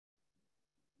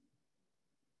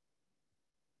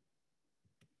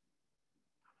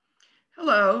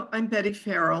Hello, I'm Betty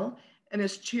Farrell, and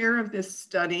as chair of this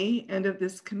study and of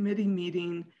this committee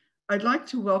meeting, I'd like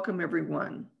to welcome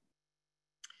everyone.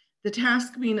 The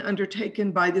task being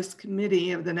undertaken by this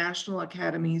committee of the National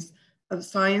Academies of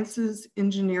Sciences,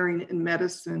 Engineering, and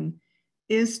Medicine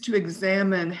is to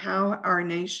examine how our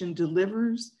nation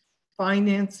delivers,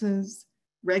 finances,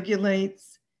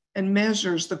 regulates, and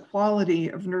measures the quality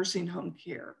of nursing home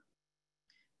care.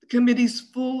 The committee's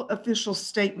full official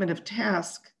statement of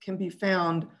task can be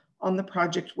found on the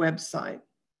project website.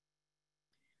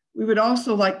 We would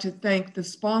also like to thank the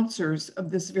sponsors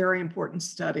of this very important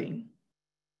study.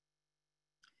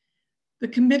 The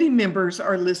committee members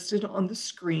are listed on the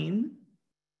screen.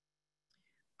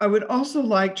 I would also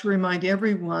like to remind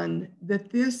everyone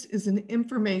that this is an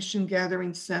information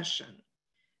gathering session.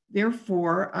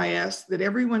 Therefore, I ask that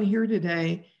everyone here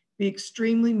today be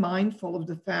extremely mindful of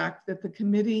the fact that the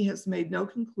committee has made no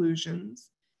conclusions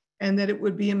and that it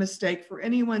would be a mistake for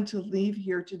anyone to leave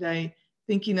here today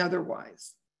thinking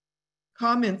otherwise.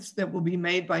 Comments that will be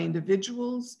made by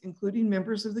individuals, including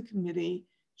members of the committee,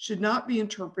 should not be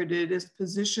interpreted as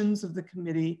positions of the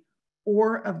committee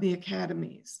or of the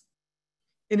academies.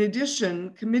 In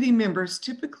addition, committee members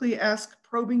typically ask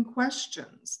probing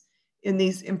questions in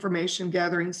these information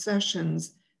gathering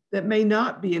sessions that may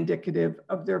not be indicative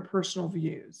of their personal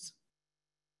views.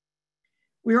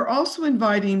 We are also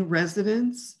inviting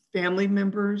residents, family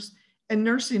members, and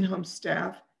nursing home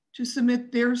staff to submit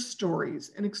their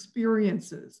stories and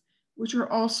experiences, which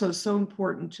are also so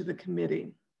important to the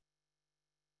committee.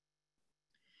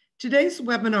 Today's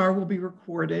webinar will be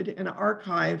recorded and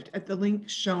archived at the link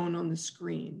shown on the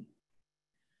screen.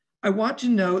 I want to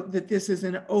note that this is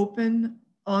an open,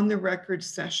 on-the-record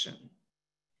session.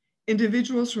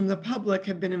 Individuals from the public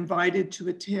have been invited to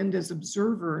attend as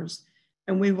observers,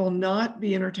 and we will not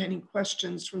be entertaining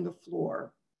questions from the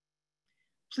floor.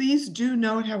 Please do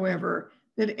note, however,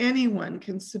 that anyone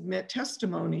can submit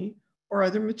testimony or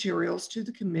other materials to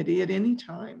the committee at any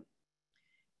time.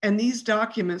 And these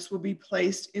documents will be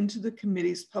placed into the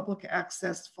committee's public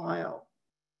access file.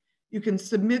 You can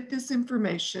submit this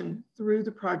information through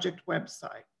the project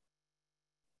website.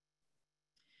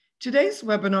 Today's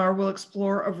webinar will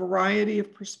explore a variety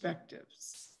of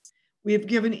perspectives. We have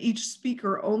given each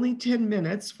speaker only 10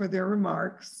 minutes for their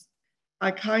remarks. I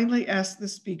kindly ask the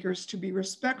speakers to be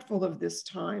respectful of this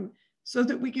time so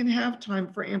that we can have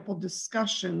time for ample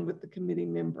discussion with the committee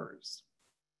members.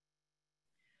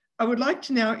 I would like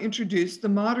to now introduce the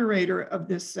moderator of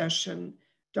this session,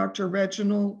 Dr.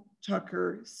 Reginald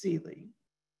Tucker Seeley.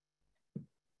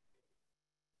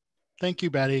 Thank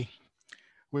you, Betty.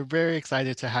 We're very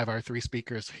excited to have our three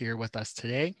speakers here with us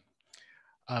today.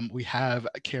 We have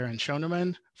Karen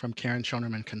Schoeneman from Karen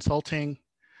Schoeneman Consulting,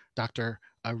 Dr.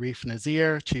 Arif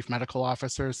Nazir, Chief Medical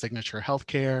Officer, Signature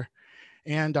Healthcare,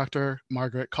 and Dr.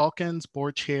 Margaret Calkins,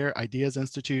 Board Chair, Ideas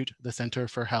Institute, the Center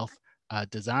for Health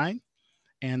Design.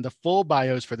 And the full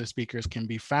bios for the speakers can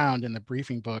be found in the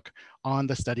briefing book on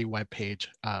the study webpage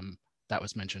that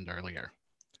was mentioned earlier.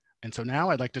 And so now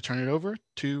I'd like to turn it over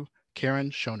to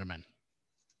Karen Schoeneman.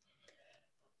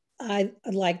 I'd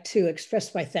like to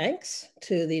express my thanks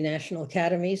to the National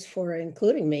Academies for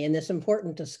including me in this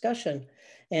important discussion.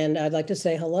 And I'd like to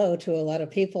say hello to a lot of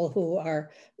people who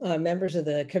are members of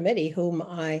the committee whom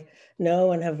I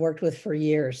know and have worked with for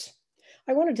years.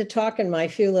 I wanted to talk in my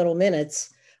few little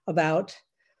minutes about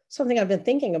something I've been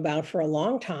thinking about for a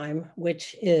long time,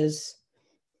 which is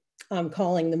I'm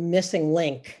calling the missing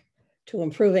link to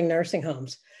improving nursing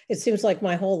homes. It seems like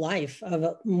my whole life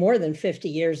of more than 50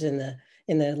 years in the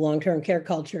long-term care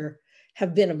culture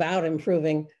have been about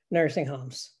improving nursing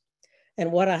homes.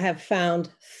 And what I have found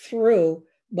through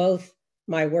both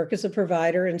my work as a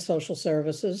provider in social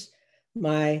services,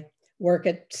 my work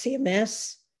at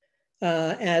CMS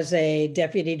as a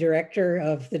deputy director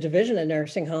of the Division of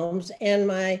Nursing Homes, and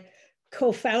my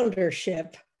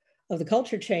co-foundership of the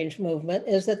culture change movement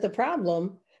is that the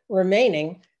problem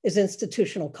remaining is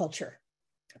institutional culture.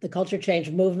 The culture change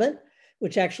movement,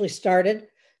 which actually started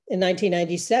in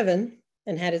 1997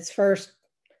 and had its first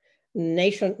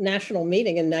national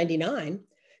meeting in 99,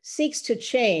 seeks to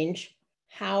change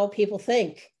how people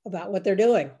think about what they're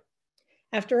doing.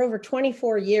 After over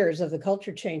 24 years of the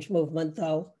culture change movement,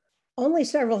 though, only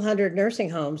several hundred nursing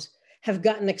homes have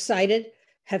gotten excited,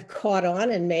 have caught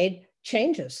on and made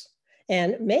changes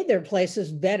and made their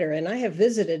places better. And I have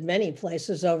visited many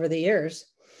places over the years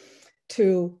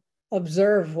to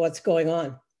observe what's going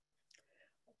on.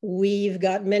 We've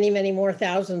got many, many more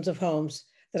thousands of homes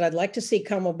that I'd like to see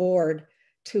come aboard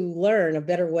to learn a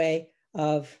better way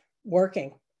of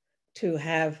working, to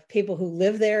have people who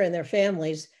live there and their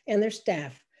families and their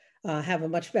staff have a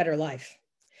much better life.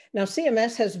 Now,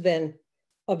 CMS has been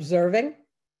observing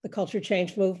the culture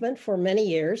change movement for many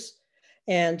years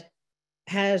and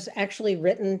has actually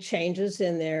written changes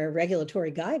in their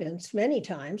regulatory guidance many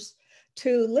times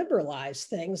to liberalize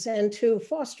things and to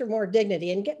foster more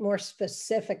dignity and get more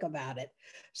specific about it.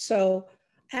 So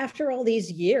after all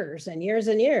these years and years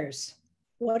and years,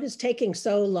 what is taking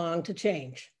so long to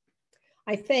change?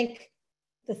 I think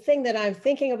the thing that I'm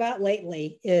thinking about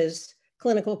lately is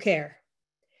clinical care.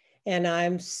 And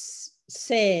I'm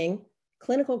saying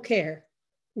clinical care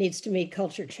needs to meet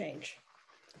culture change.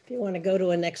 If you want to go to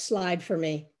a next slide for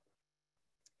me.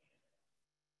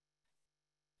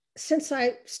 Since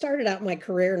I started out my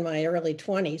career in my early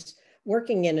 20s,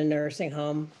 working in a nursing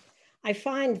home, I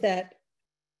find that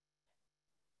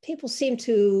people seem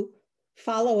to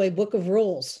follow a book of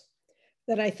rules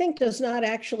that I think does not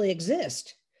actually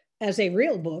exist as a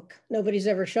real book. Nobody's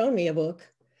ever shown me a book,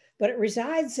 but it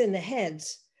resides in the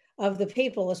heads of the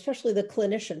people, especially the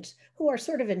clinicians, who are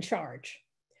sort of in charge.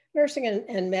 Nursing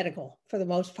and medical, for the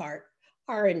most part,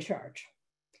 are in charge.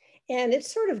 And it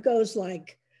sort of goes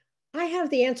like, I have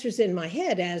the answers in my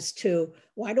head as to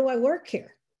why do I work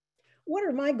here? What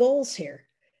are my goals here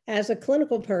as a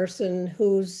clinical person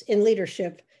who's in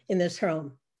leadership in this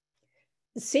home?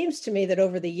 It seems to me that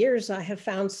over the years, I have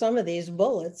found some of these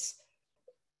bullets.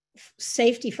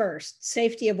 Safety first,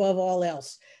 safety above all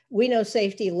else. We know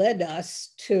safety led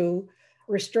us to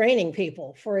restraining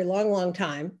people for a long, long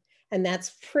time. And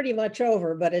that's pretty much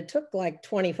over, but it took like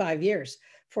 25 years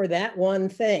for that one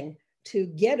thing to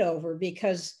get over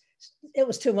because it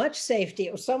was too much safety.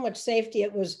 It was so much safety,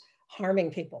 it was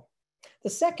harming people. The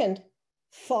second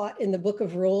thought in the book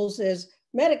of rules is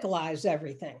medicalize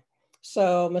everything.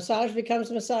 So massage becomes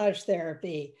massage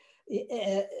therapy,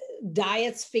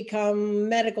 diets become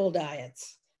medical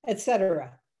diets,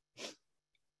 etc.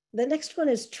 The next one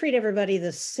is treat everybody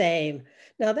the same.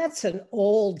 Now that's an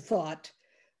old thought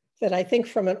that I think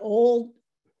from an old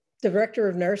director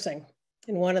of nursing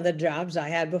in one of the jobs I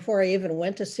had before I even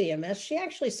went to CMS, she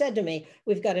actually said to me,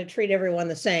 we've got to treat everyone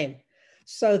the same.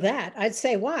 So that, I'd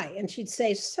say, why? And she'd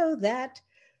say, so that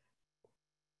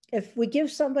if we give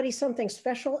somebody something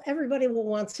special, everybody will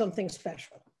want something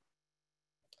special.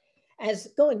 As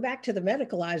going back to the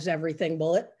medicalize everything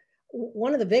bullet,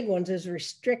 one of the big ones is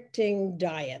restricting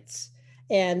diets.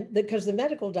 And because the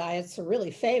medical diets are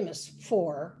really famous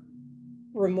for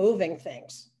removing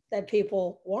things that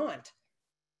people want.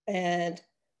 And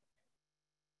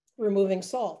removing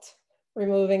salt,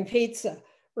 removing pizza,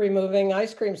 removing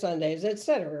ice cream sundaes,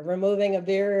 etc., removing a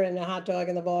beer and a hot dog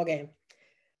in the ball game.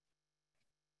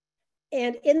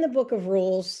 And in the book of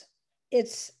rules,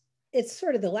 it's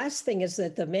sort of the last thing is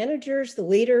that the managers, the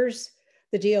leaders,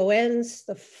 the DONs,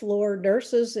 the floor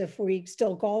nurses, if we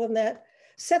still call them that,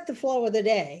 set the flow of the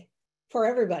day for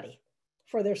everybody,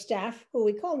 for their staff, who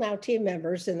we call now team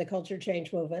members in the culture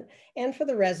change movement, and for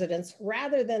the residents,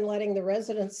 rather than letting the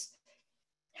residents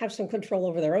have some control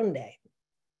over their own day.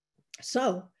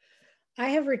 So I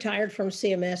have retired from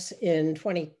CMS in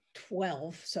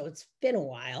 2012, so it's been a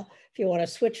while. If you want to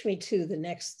switch me to the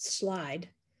next slide.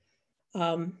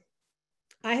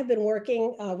 I have been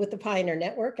working with the Pioneer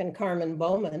Network and Carmen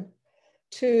Bowman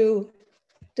to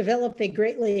develop a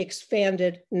greatly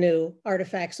expanded new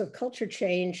Artifacts of Culture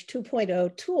Change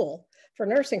 2.0 tool for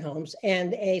nursing homes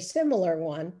and a similar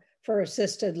one for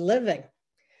assisted living.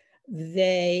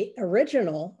 The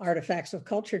original Artifacts of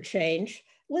Culture Change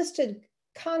listed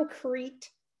concrete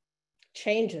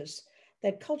changes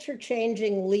that culture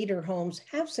changing leader homes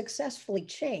have successfully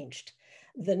changed.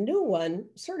 The new one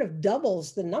sort of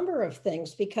doubles the number of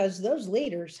things because those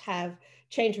leaders have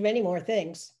changed many more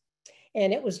things.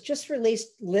 And it was just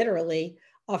released literally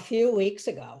a few weeks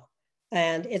ago.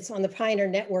 And it's on the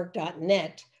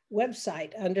pioneernetwork.net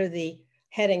website under the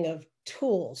heading of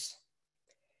tools.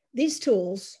 These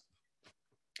tools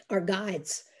are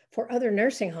guides for other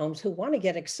nursing homes who want to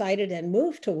get excited and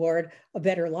move toward a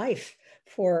better life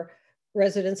for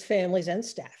residents, families, and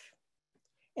staff.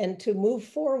 And to move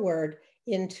forward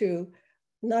into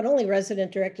not only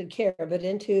resident-directed care, but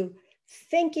into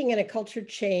thinking in a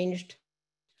culture-changed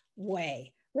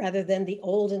way, rather than the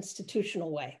old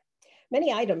institutional way.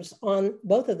 Many items on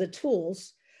both of the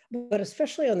tools, but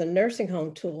especially on the nursing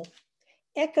home tool,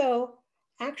 echo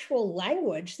actual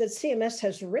language that CMS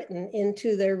has written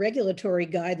into their regulatory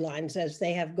guidelines as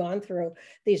they have gone through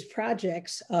these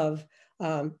projects of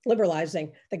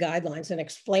liberalizing the guidelines and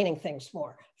explaining things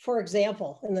more. For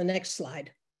example, in the next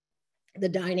slide, the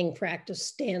dining practice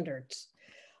standards.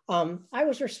 I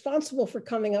was responsible for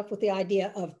coming up with the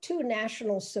idea of 2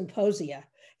 national symposia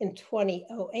in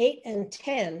 2008 and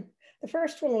 10 The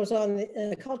first one was on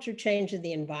the culture change in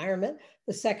the environment.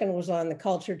 The second was on the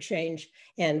culture change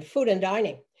and food and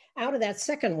dining. Out of that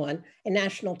second one, a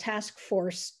national task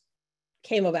force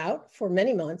came about for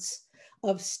many months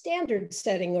of standard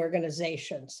setting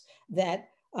organizations that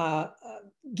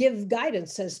give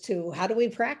guidance as to how do we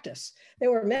practice.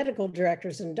 There were medical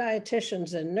directors and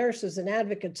dietitians and nurses and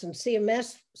advocates, and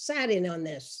CMS sat in on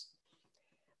this.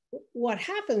 What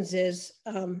happens is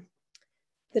the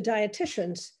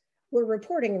dietitians were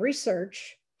reporting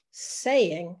research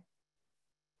saying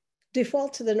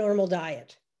default to the normal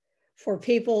diet for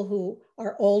people who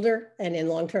are older and in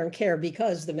long-term care,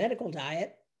 because the medical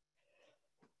diet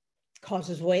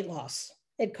causes weight loss.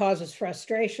 It causes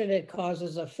frustration. It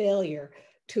causes a failure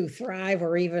to thrive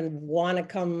or even want to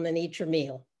come and eat your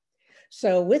meal.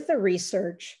 So with the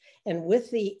research and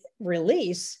with the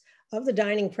release of the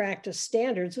dining practice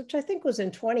standards, which I think was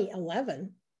in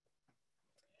 2011,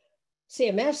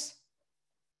 CMS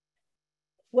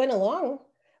went along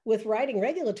with writing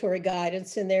regulatory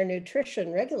guidance in their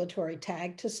nutrition regulatory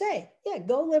tag to say, yeah,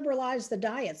 go liberalize the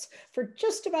diets for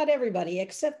just about everybody,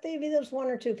 except maybe those one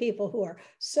or two people who are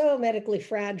so medically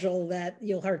fragile that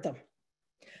you'll hurt them.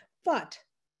 But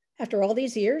after all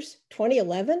these years,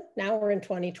 2011, now we're in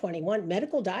 2021,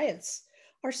 medical diets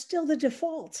are still the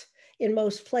default in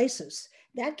most places.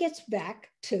 That gets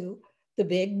back to the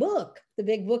big book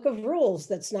of rules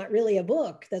that's not really a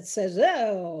book that says,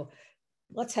 oh,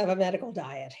 let's have a medical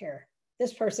diet here.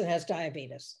 This person has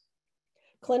diabetes.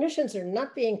 Clinicians are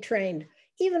not being trained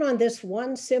even on this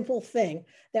one simple thing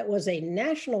that was a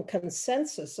national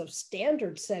consensus of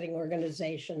standard setting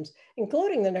organizations,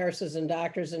 including the nurses and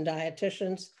doctors and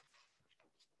dietitians.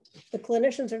 The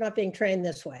clinicians are not being trained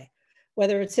this way,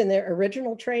 whether it's in their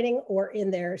original training or in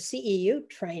their CEU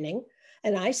training.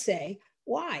 And I say,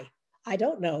 why? I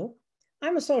don't know.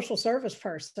 I'm a social service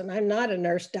person. I'm not a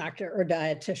nurse, doctor, or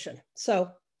dietitian. So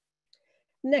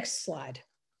next slide.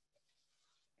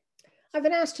 I've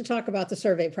been asked to talk about the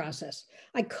survey process.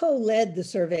 I co-led the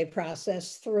survey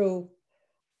process through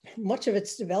much of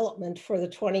its development for the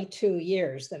 22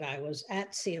 years that I was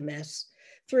at CMS,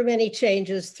 through many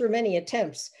changes, through many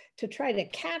attempts to try to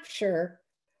capture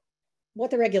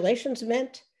what the regulations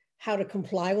meant, how to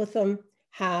comply with them,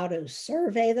 how to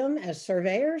survey them as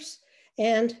surveyors,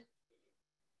 and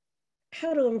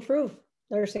how to improve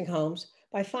nursing homes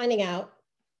by finding out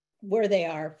where they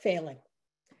are failing.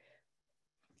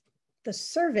 The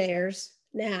surveyors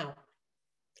now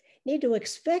need to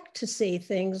expect to see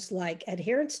things like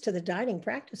adherence to the dining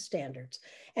practice standards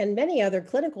and many other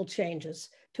clinical changes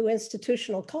to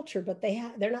institutional culture, but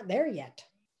they're not there yet.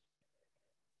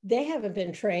 They haven't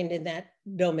been trained in that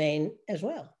domain as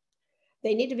well.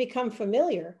 They need to become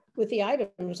familiar with the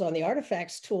items on the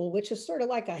artifacts tool, which is sort of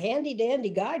like a handy dandy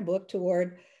guidebook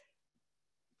toward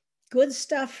good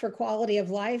stuff for quality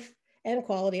of life and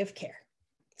quality of care.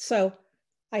 So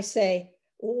I say,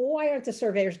 why aren't the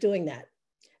surveyors doing that?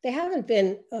 They haven't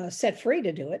been set free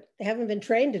to do it. They haven't been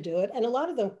trained to do it. And a lot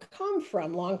of them come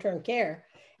from long-term care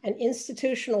and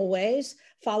institutional ways.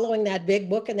 Following that big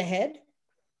book in the head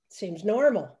seems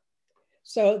normal.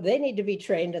 So they need to be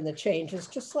trained in the changes,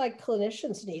 just like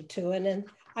clinicians need to. And then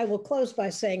I will close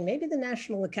by saying maybe the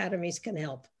national academies can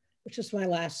help, which is my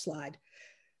last slide.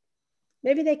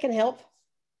 Maybe they can help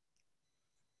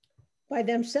by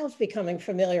themselves becoming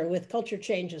familiar with culture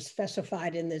changes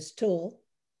specified in this tool,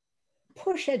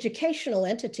 push educational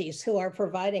entities who are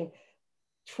providing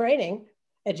training,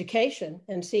 education,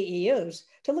 and CEUs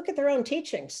to look at their own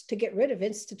teachings, to get rid of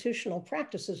institutional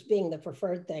practices being the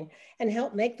preferred thing, and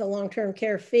help make the long-term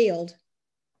care field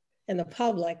and the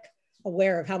public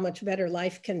aware of how much better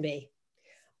life can be.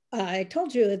 I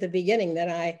told you at the beginning that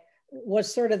I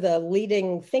was sort of the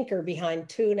leading thinker behind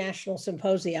 2 national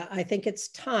symposia. I think it's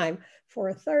time for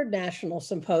a 3rd national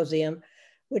symposium,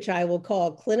 which I will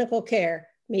call Clinical Care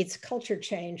Meets Culture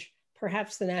Change.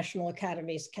 Perhaps the national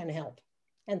academies can help.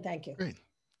 And thank you.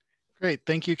 Great.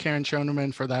 Thank you, Karen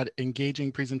Schoeneman, for that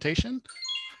engaging presentation.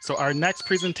 So our next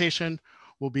presentation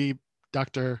will be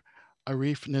Dr.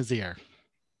 Arif Nazir.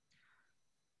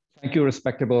 Thank you,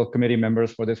 respectable committee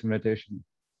members, for this invitation.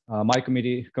 My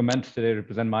committee comments today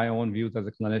represent my own views as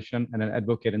a clinician and an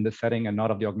advocate in this setting and not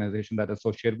of the organization that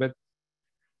associated with.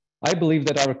 I believe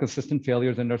that our consistent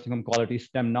failures in nursing home quality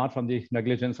stem not from the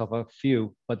negligence of a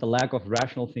few, but the lack of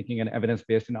rational thinking and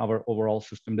evidence-based in our overall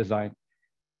system design.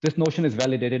 This notion is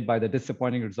validated by the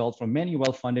disappointing results from many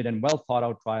well-funded and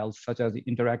well-thought-out trials, such as the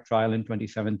INTERACT trial in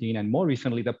 2017, and more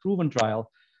recently, the PROVEN trial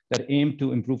that aimed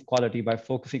to improve quality by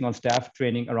focusing on staff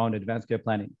training around advanced care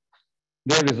planning.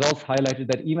 Their results highlighted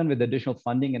that even with additional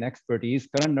funding and expertise,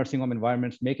 current nursing home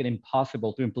environments make it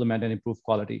impossible to implement and improve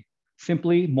quality.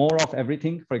 Simply more of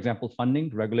everything, for example,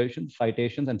 funding, regulations,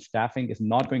 citations, and staffing is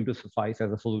not going to suffice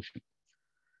as a solution.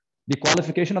 The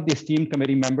qualification of the esteemed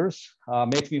committee members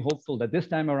makes me hopeful that this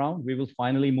time around, we will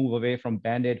finally move away from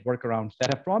Band-Aid workarounds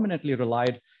that have prominently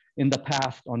relied in the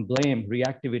past on blame,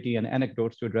 reactivity, and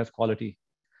anecdotes to address quality.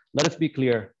 Let us be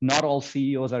clear, not all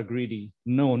CEOs are greedy.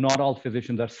 No, not all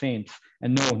physicians are saints.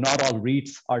 And no, not all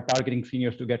REITs are targeting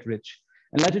seniors to get rich.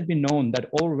 And let it be known that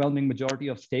overwhelming majority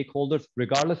of stakeholders,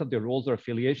 regardless of their roles or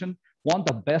affiliation, want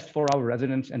the best for our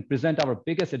residents and present our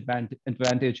biggest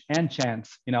advantage and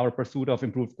chance in our pursuit of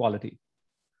improved quality.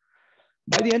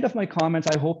 By the end of my comments,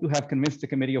 I hope to have convinced the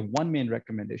committee of one main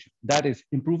recommendation. That is,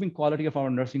 improving quality of our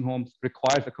nursing homes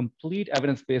requires a complete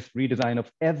evidence-based redesign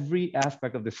of every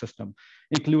aspect of the system,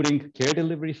 including care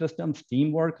delivery systems,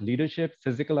 teamwork, leadership,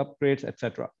 physical upgrades,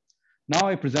 etc. Now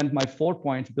I present my 4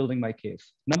 points building my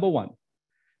case. Number 1,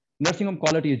 nursing home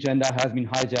quality agenda has been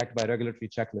hijacked by regulatory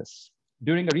checklists.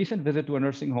 During a recent visit to a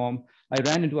nursing home, I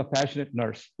ran into a passionate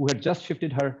nurse who had just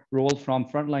shifted her role from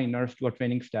frontline nurse to a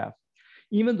training staff.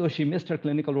 Even though she missed her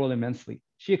clinical role immensely,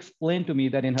 she explained to me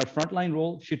that in her frontline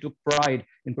role, she took pride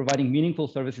in providing meaningful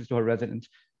services to her residents.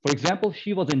 For example,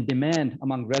 she was in demand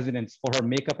among residents for her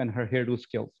makeup and her hairdo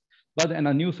skills. But then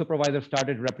a new supervisor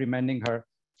started reprimanding her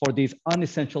for these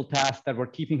unessential tasks that were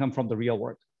keeping her from the real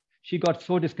work. She got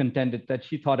so discontented that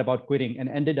she thought about quitting and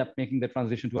ended up making the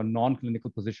transition to a non-clinical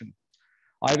position.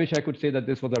 I wish I could say that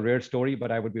this was a rare story,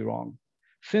 but I would be wrong.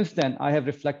 Since then, I have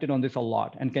reflected on this a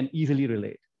lot and can easily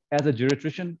relate. As a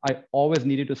geriatrician, I always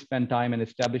needed to spend time and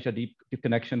establish a deep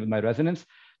connection with my residents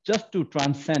just to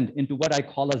transcend into what I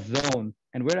call a zone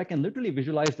and where I can literally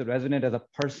visualize the resident as a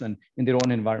person in their own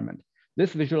environment.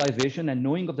 This visualization and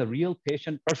knowing of the real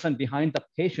person behind the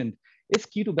patient is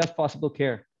key to best possible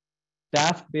care.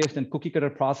 Task-based and cookie-cutter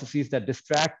processes that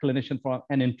distract clinicians from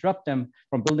and interrupt them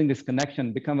from building this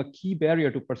connection become a key barrier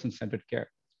to person-centered care.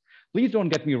 Please don't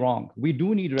get me wrong. We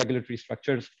do need regulatory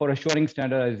structures for assuring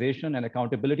standardization and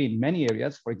accountability in many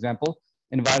areas. For example,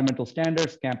 environmental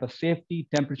standards, campus safety,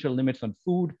 temperature limits on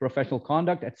food, professional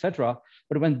conduct, etc.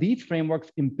 But when these frameworks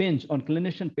impinge on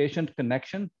clinician-patient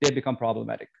connection, they become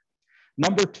problematic.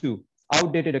 Number 2,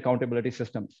 outdated accountability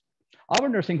systems. Our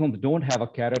nursing homes don't have a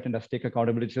carrot and a stick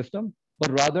accountability system,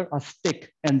 but rather a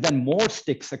stick and then more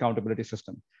sticks accountability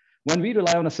system. When we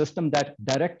rely on a system that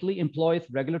directly employs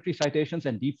regulatory citations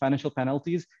and deep financial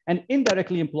penalties and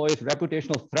indirectly employs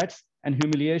reputational threats and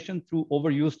humiliation through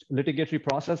overused litigatory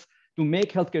process to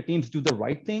make healthcare teams do the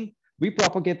right thing, we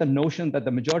propagate the notion that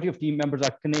the majority of team members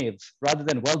are knaves rather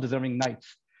than well-deserving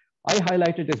knights. I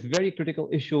highlighted this very critical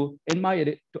issue in my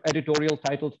editorial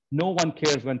titled, "No One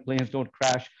Cares When Planes Don't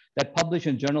Crash," that published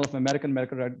in Journal of American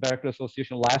Medical Director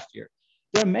Association last year.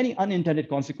 There are many unintended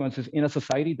consequences in a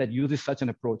society that uses such an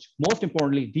approach, most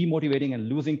importantly, demotivating and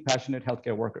losing passionate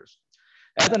healthcare workers.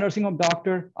 As a nursing home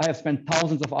doctor, I have spent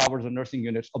thousands of hours in nursing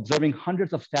units, observing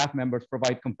hundreds of staff members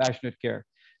provide compassionate care.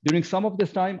 During some of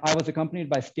this time, I was accompanied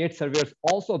by state surveyors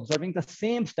also observing the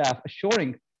same staff,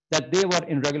 assuring that they were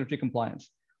in regulatory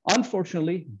compliance.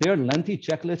 Unfortunately, their lengthy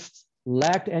checklists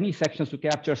lacked any sections to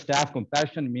capture staff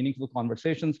compassion, meaningful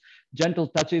conversations, gentle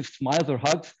touches, smiles, or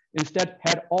hugs. Instead,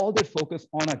 had all their focus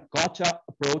on a gotcha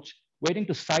approach, waiting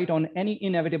to cite on any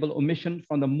inevitable omission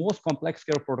from the most complex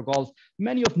care protocols,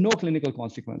 many of no clinical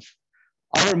consequence.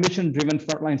 Our mission-driven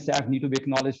frontline staff need to be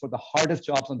acknowledged for the hardest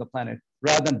jobs on the planet,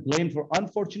 rather than blamed for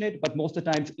unfortunate, but most of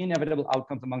the times inevitable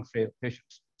outcomes among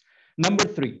patients. Number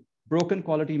 3, broken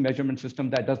quality measurement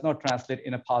system that does not translate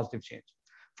in a positive change.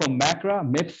 From MACRA,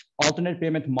 MIPS, alternate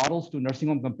payment models to nursing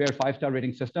home compare 5-star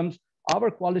rating systems,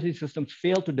 our quality systems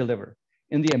fail to deliver.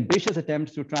 In the ambitious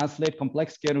attempts to translate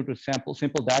complex care into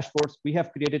simple dashboards, we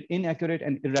have created inaccurate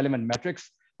and irrelevant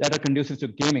metrics that are conducive to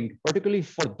gaming, particularly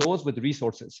for those with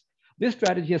resources. This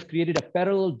strategy has created a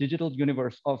parallel digital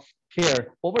universe of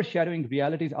care, overshadowing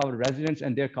realities our residents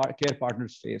and their care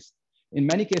partners face. In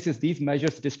many cases, these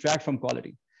measures distract from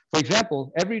quality. For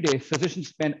example, every day, physicians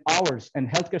spend hours and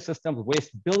healthcare systems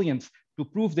waste billions to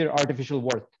prove their artificial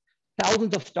worth.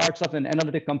 Thousands of startups and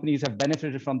analytic companies have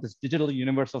benefited from this digital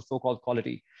universe of so-called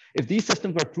quality. If these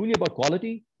systems were truly about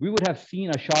quality, we would have seen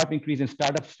a sharp increase in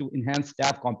startups to enhance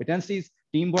staff competencies,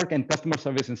 teamwork, and customer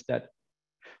service instead.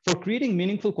 For creating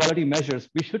meaningful quality measures,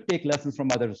 we should take lessons from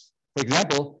others. For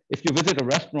example, if you visit a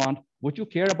restaurant, would you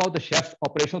care about the chef's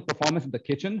operational performance in the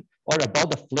kitchen or about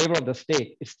the flavor of the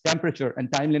steak, its temperature, and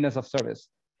timeliness of service?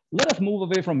 Let us move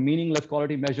away from meaningless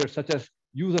quality measures such as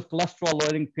use of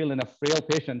cholesterol-lowering pill in a frail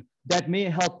patient that may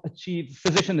help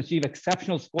physician achieve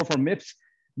exceptional score for MIPS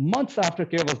months after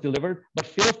care was delivered, but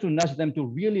fails to nudge them to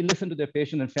really listen to their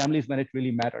patient and families when it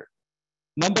really mattered.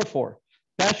 Number 4,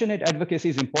 Passionate advocacy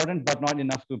is important, but not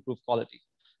enough to improve quality.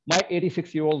 My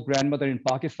 86-year-old grandmother in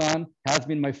Pakistan has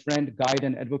been my friend, guide,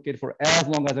 and advocate for as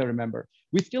long as I remember.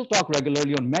 We still talk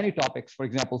regularly on many topics, for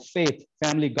example, faith,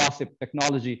 family gossip,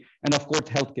 technology, and of course,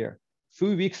 healthcare. A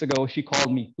few weeks ago, she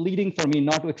called me, pleading for me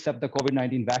not to accept the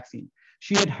COVID-19 vaccine.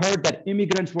 She had heard that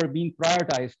immigrants were being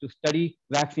prioritized to study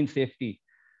vaccine safety.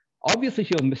 Obviously,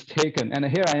 she was mistaken, and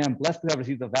here I am, blessed to have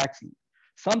received the vaccine.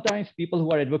 Sometimes people who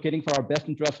are advocating for our best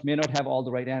interests may not have all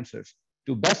the right answers.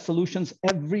 To best solutions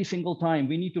every single time,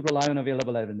 we need to rely on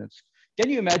available evidence. Can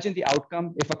you imagine the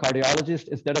outcome if a cardiologist,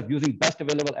 instead of using best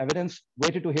available evidence,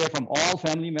 waited to hear from all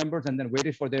family members and then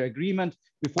waited for their agreement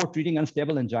before treating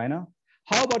unstable angina?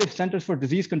 How about if Centers for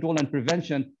Disease Control and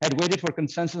Prevention had waited for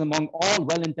consensus among all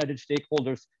well-intended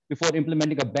stakeholders before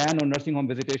implementing a ban on nursing home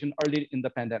visitation early in the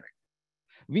pandemic?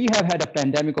 We have had a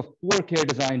pandemic of poor care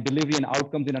design, delivery, and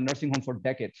outcomes in a nursing home for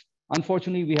decades.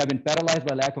 Unfortunately, we have been paralyzed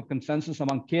by lack of consensus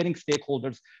among caring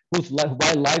stakeholders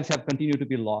while lives have continued to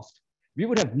be lost. We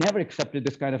would have never accepted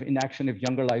this kind of inaction if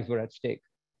younger lives were at stake.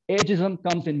 Ageism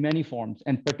comes in many forms,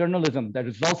 and paternalism that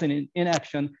results in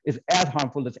inaction is as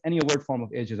harmful as any overt form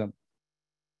of ageism.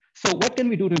 So what can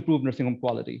we do to improve nursing home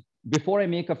quality? Before I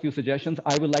make a few suggestions,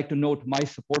 I would like to note my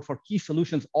support for key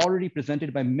solutions already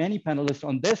presented by many panelists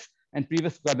on this and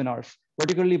previous webinars,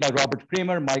 particularly by Robert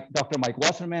Kramer, Dr. Mike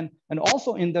Wasserman, and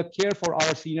also in the Care for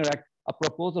Our Senior Act, a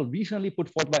proposal recently put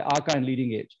forth by ACA and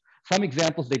Leading Age. Some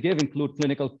examples they give include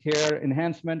clinical care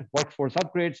enhancement, workforce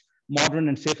upgrades, modern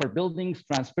and safer buildings,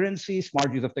 transparency,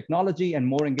 smart use of technology, and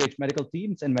more engaged medical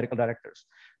teams and medical directors.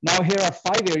 Now, here are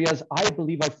 5 areas I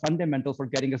believe are fundamental for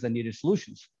getting us the needed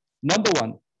solutions. Number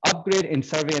 1, upgrade in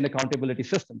survey and accountability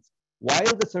systems.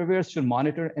 While the surveyors should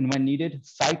monitor and when needed,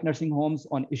 cite nursing homes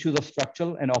on issues of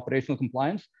structural and operational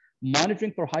compliance,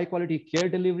 monitoring for high quality care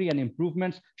delivery and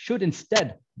improvements should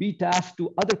instead be tasked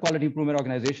to other quality improvement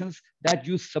organizations that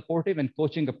use supportive and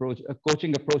coaching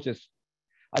approaches.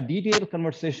 A detailed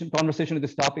conversation of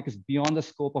this topic is beyond the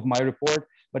scope of my report,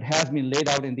 but has been laid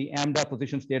out in the AMDA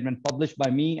position statement published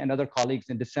by me and other colleagues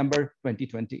in December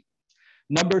 2020.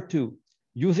 Number 2,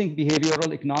 using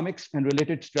behavioral economics and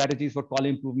related strategies for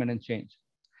quality improvement and change.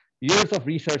 Years of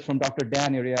research from Dr.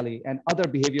 Dan Ariely and other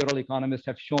behavioral economists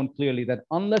have shown clearly that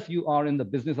unless you are in the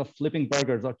business of flipping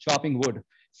burgers or chopping wood,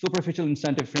 superficial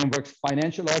incentive frameworks,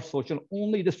 financial or social,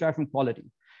 only distract from quality.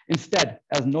 Instead,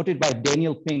 as noted by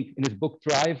Daniel Pink in his book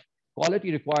Thrive,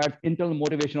 quality requires internal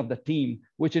motivation of the team,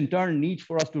 which in turn needs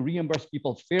for us to reimburse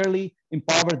people fairly,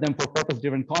 empower them for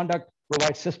purpose-driven conduct,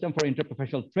 provide system for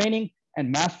interprofessional training and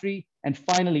mastery, and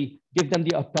finally, give them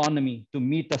the autonomy to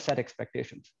meet the set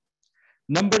expectations.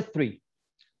 Number 3,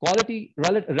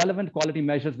 relevant quality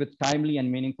measures with timely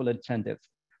and meaningful incentives.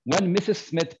 When Mrs.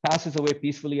 Smith passes away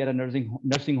peacefully at a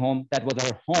nursing home that was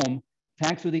her home,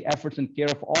 thanks to the efforts and care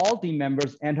of all team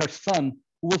members and her son,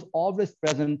 who was always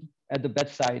present at the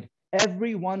bedside,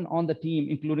 everyone on the team,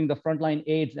 including the frontline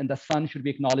aides and the son, should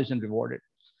be acknowledged and rewarded.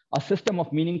 A system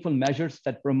of meaningful measures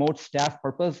that promotes staff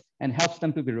purpose and helps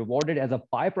them to be rewarded as a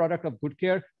byproduct of good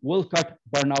care will cut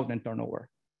burnout and turnover.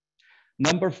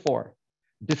 Number 4,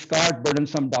 discard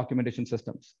burdensome documentation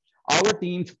systems. Our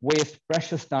teams waste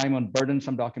precious time on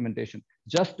burdensome documentation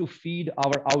just to feed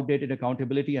our outdated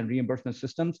accountability and reimbursement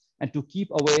systems and to keep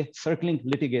away circling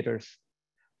litigators.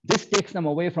 This takes them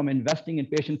away from investing in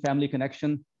patient-family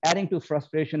connection, adding to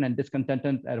frustration and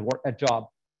discontentment at job.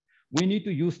 We need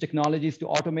to use technologies to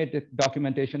automate the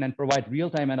documentation and provide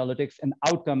real-time analytics and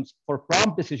outcomes for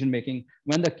prompt decision-making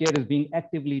when the care is being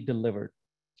actively delivered.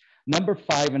 Number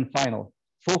 5 and final,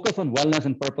 focus on wellness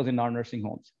and purpose in our nursing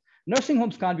homes. Nursing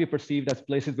homes can't be perceived as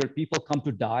places where people come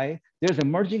to die. There's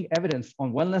emerging evidence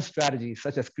on wellness strategies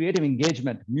such as creative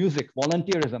engagement, music,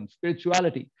 volunteerism,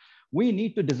 spirituality. We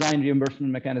need to design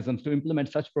reimbursement mechanisms to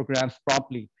implement such programs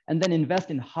promptly and then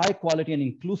invest in high quality and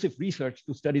inclusive research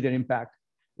to study their impact.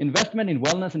 Investment in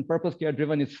wellness and purpose care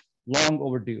driven is long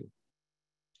overdue.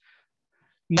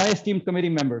 My esteemed committee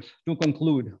members, to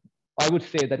conclude, I would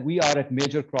say that we are at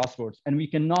major crossroads and we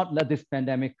cannot let this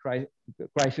pandemic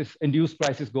induced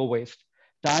crisis go waste.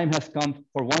 Time has come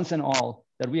for once and all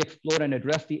that we explore and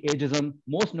address the ageism,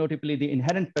 most notably the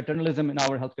inherent paternalism in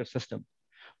our healthcare system.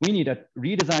 We need a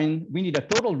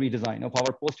total redesign of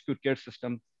our post-acute care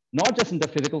system, not just in the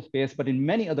physical space, but in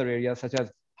many other areas, such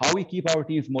as how we keep our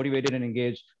teams motivated and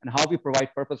engaged, and how we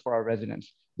provide purpose for our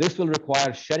residents. This will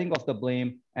require shedding of the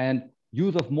blame and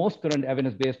use of most current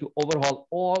evidence base to overhaul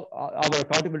all our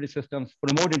accountability systems,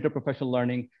 promote interprofessional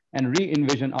learning, and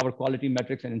re-envision our quality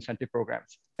metrics and incentive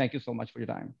programs. Thank you so much for your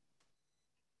time.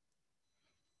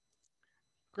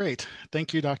 Great.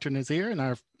 Thank you, Dr. Nazir. And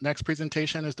our next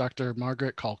presentation is Dr.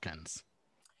 Margaret Calkins.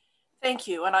 Thank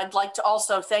you. And I'd like to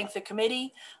also thank the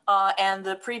committee and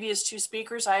the previous two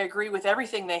speakers. I agree with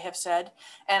everything they have said.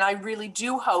 And I really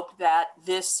do hope that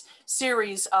this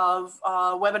series of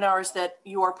webinars that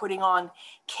you are putting on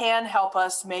can help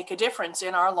us make a difference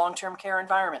in our long-term care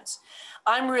environments.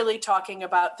 I'm really talking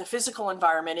about the physical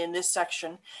environment in this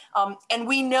section. And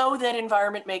we know that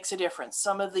environment makes a difference.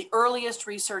 Some of the earliest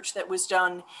research that was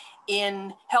done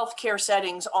in healthcare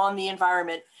settings on the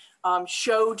environment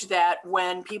showed that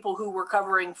when people who were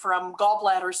recovering from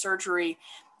gallbladder surgery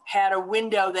had a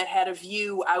window that had a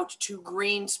view out to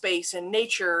green space and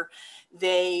nature,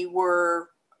 they were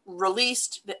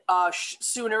released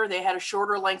sooner, they had a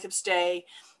shorter length of stay,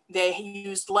 they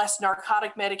used less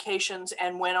narcotic medications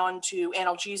and went on to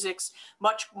analgesics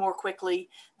much more quickly.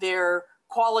 Their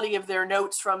quality of their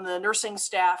notes from the nursing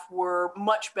staff were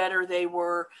much better. They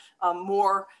were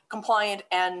more compliant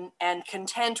and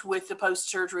content with the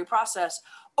post-surgery process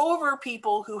over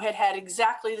people who had had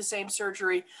exactly the same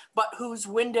surgery, but whose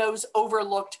windows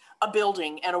overlooked a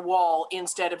building and a wall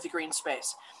instead of the green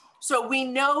space. So we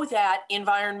know that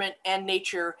environment and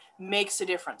nature makes a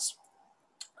difference.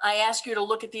 I ask you to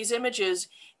look at these images.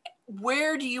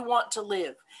 Where do you want to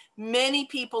live? Many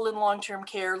people in long-term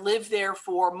care live there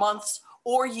for months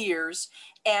or years.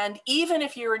 And even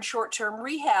if you're in short-term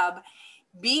rehab,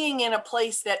 being in a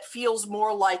place that feels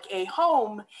more like a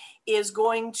home is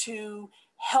going to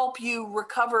help you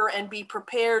recover and be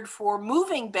prepared for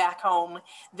moving back home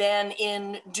than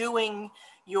in doing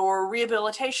your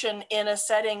rehabilitation in a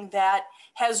setting that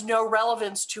has no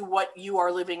relevance to what you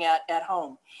are living at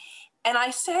home. And I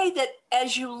say that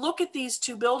as you look at these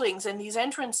two buildings and these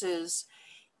entrances,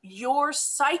 your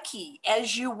psyche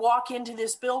as you walk into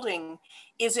this building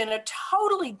is in a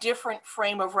totally different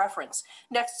frame of reference.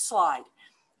 Next slide.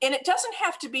 And it doesn't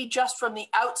have to be just from the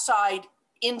outside,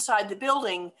 inside the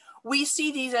building. We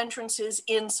see these entrances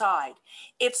inside.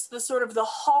 It's the sort of the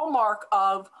hallmark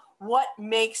of what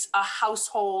makes a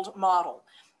household model.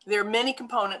 There are many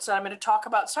components, and I'm going to talk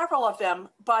about several of them,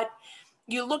 but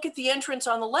you look at the entrance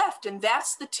on the left, and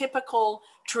that's the typical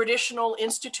traditional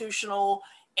institutional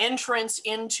entrance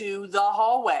into the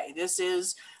hallway. This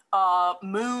is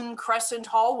moon crescent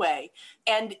hallway.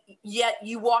 And yet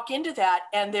you walk into that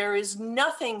and there is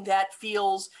nothing that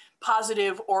feels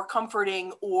positive or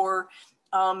comforting or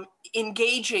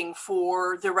engaging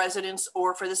for the residents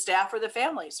or for the staff or the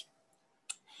families.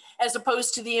 As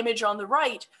opposed to the image on the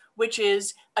right, which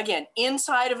is, again,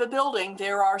 inside of a building,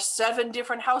 there are 7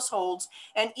 different households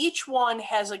and each one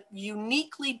has a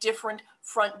uniquely different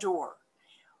front door.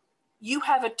 You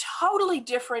have a totally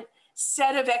different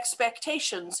set of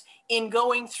expectations in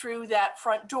going through that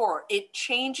front door. It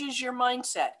changes your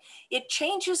mindset. It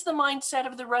changes the mindset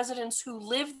of the residents who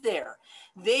live there.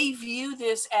 They view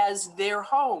this as their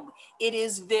home. It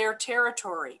is their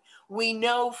territory. We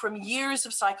know from years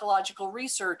of psychological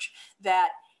research that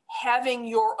having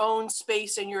your own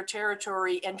space in your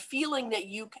territory and feeling that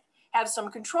you have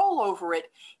some control over it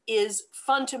is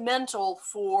fundamental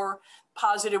for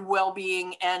positive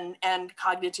well-being and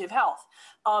cognitive health.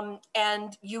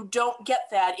 And you don't get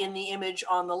that in the image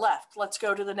on the left. Let's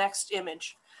go to the next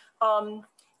image.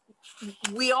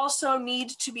 We also need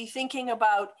to be thinking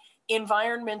about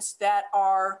environments that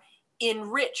are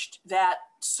enriched, that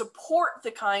support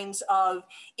the kinds of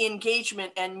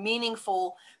engagement and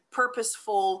meaningful,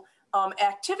 purposeful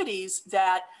activities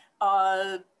that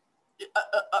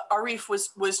Arif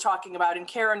was talking about and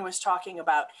Karen was talking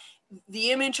about.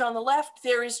 The image on the left,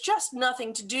 there is just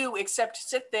nothing to do except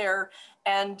sit there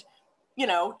and, you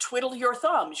know, twiddle your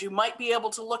thumbs. You might be able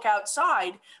to look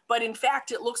outside, but in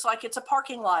fact, it looks like it's a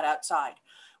parking lot outside.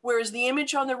 Whereas the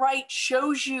image on the right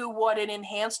shows you what an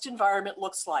enhanced environment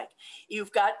looks like.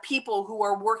 You've got people who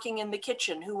are working in the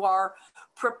kitchen, who are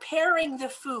preparing the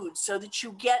food so that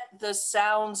you get the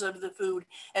sounds of the food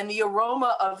and the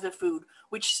aroma of the food,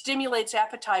 which stimulates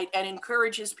appetite and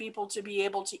encourages people to be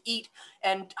able to eat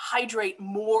and hydrate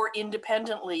more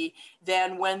independently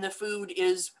than when the food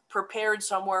is prepared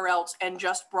somewhere else and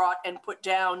just brought and put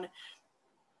down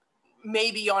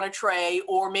maybe on a tray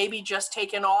or maybe just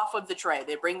taken off of the tray.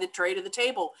 They bring the tray to the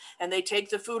table and they take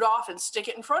the food off and stick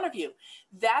it in front of you.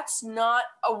 That's not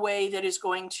a way that is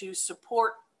going to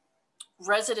support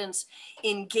residents'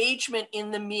 engagement in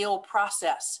the meal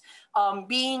process.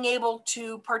 Being able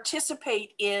to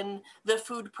participate in the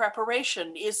food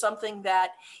preparation is something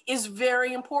that is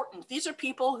very important. These are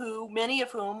people who, many of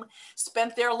whom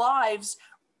spent their lives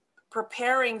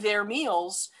preparing their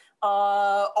meals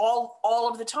all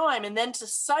of the time, and then to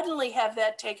suddenly have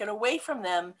that taken away from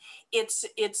them,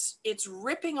 it's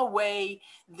ripping away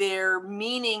their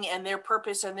meaning and their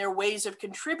purpose and their ways of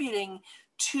contributing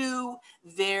to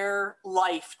their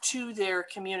life, to their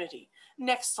community.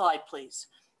 Next slide, please.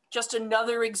 Just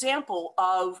another example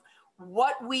of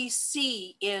what we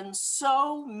see in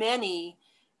so many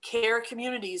care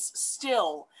communities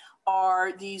still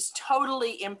are these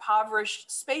totally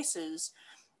impoverished spaces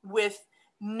with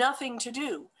nothing to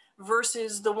do,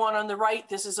 versus the one on the right.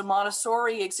 This is a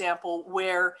Montessori example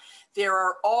where there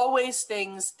are always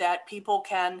things that people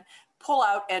can pull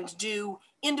out and do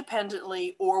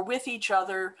independently or with each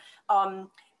other.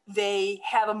 They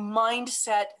have a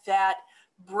mindset that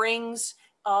brings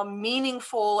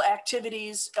meaningful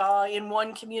activities. In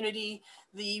one community,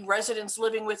 the residents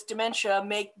living with dementia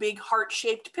make big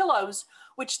heart-shaped pillows,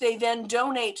 which they then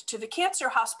donate to the cancer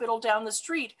hospital down the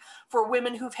street for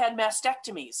women who've had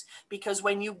mastectomies. Because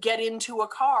when you get into a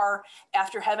car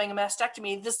after having a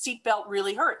mastectomy, the seatbelt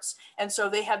really hurts. And so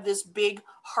they have this big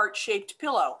heart-shaped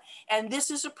pillow. And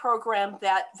this is a program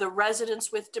that the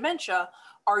residents with dementia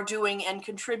are doing and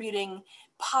contributing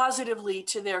positively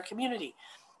to their community.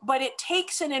 But it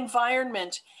takes an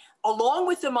environment, along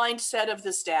with the mindset of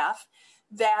the staff,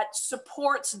 that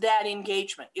supports that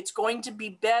engagement. It's going to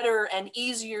be better and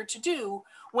easier to do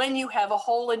when you have a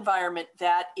whole environment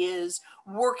that is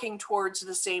working towards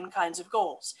the same kinds of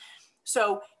goals.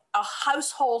 So a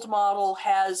household model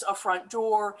has a front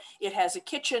door, it has a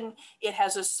kitchen, it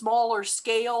has a smaller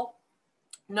scale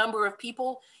number of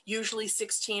people, usually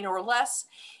 16 or less.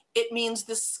 It means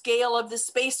the scale of the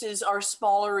spaces are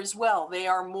smaller as well. They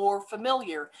are more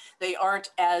familiar. They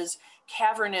aren't as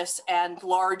cavernous and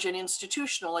large and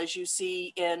institutional as you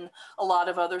see in a lot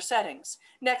of other settings.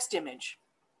 Next image.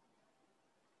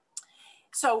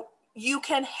 So you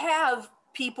can have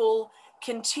people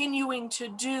continuing to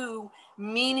do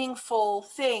meaningful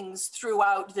things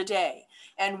throughout the day.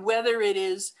 And whether it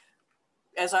is,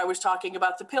 as I was talking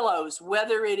about the pillows,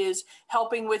 whether it is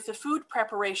helping with the food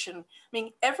preparation. I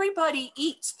mean, everybody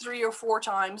eats 3 or 4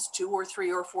 times, 2 or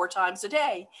 3 or 4 times a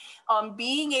day.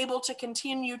 Being able to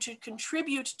continue to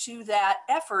contribute to that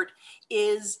effort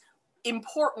is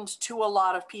important to a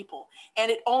lot of people. And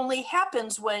it only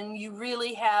happens when you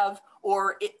really have,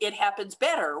 or it happens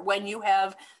better when you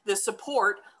have the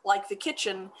support like the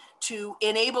kitchen to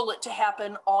enable it to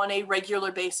happen on a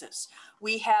regular basis.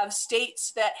 We have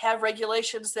states that have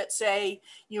regulations that say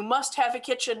you must have a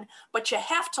kitchen, but you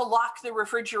have to lock the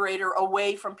refrigerator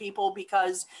away from people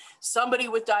because somebody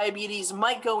with diabetes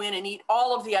might go in and eat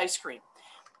all of the ice cream.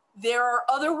 There are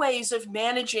other ways of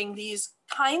managing these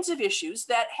kinds of issues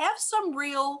that have some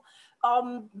real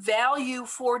value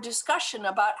for discussion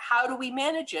about how do we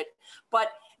manage it,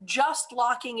 but just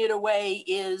locking it away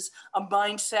is a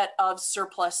mindset of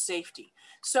surplus safety.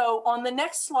 So on the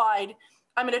next slide,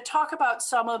 I'm going to talk about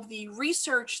some of the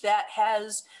research that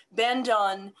has been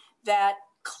done that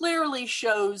clearly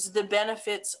shows the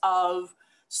benefits of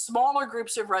smaller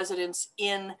groups of residents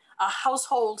in a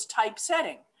household type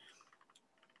setting.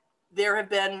 There have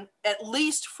been at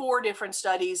least 4 different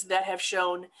studies that have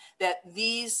shown that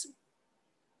these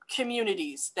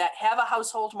communities that have a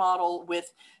household model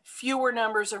with fewer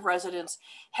numbers of residents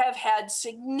have had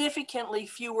significantly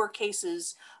fewer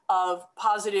cases of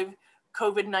positive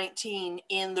COVID-19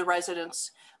 in the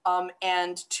residents,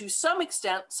 and to some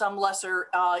extent, some lesser,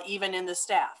 even in the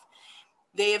staff.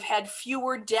 They have had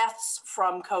fewer deaths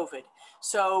from COVID.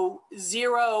 So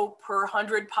 0 per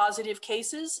 100 positive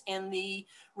cases in the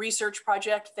research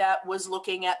project that was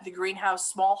looking at the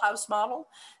greenhouse small house model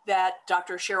that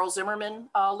Dr. Cheryl Zimmerman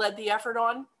led the effort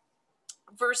on,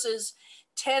 versus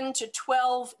 10 to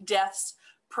 12 deaths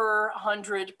per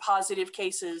 100 positive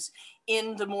cases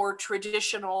in the more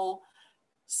traditional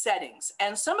settings.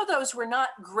 And some of those were not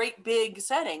great big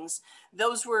settings.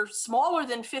 Those were smaller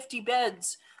than 50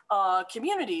 beds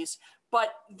communities,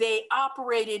 but they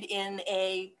operated in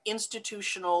a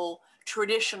institutional,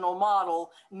 traditional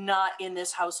model, not in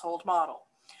this household model.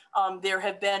 There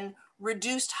have been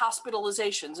reduced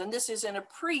hospitalizations, and this is in a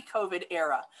pre-COVID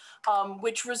era,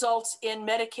 which results in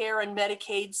Medicare and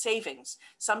Medicaid savings,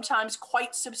 sometimes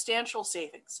quite substantial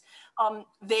savings.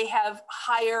 They have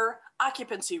higher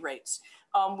occupancy rates,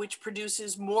 which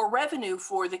produces more revenue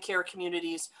for the care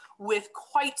communities with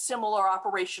quite similar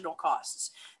operational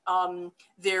costs.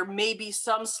 There may be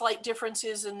some slight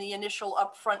differences in the initial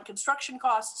upfront construction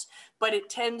costs, but it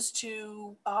tends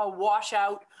to wash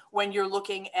out when you're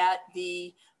looking at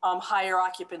the higher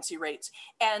occupancy rates.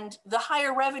 And the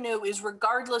higher revenue is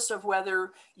regardless of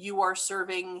whether you are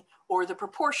serving or the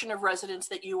proportion of residents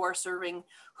that you are serving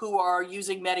who are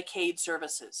using Medicaid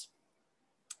services.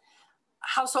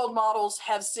 Household models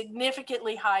have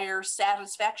significantly higher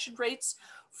satisfaction rates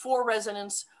for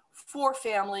residents, for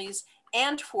families,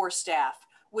 and for staff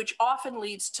which often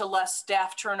leads to less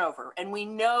staff turnover. And we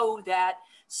know that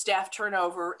staff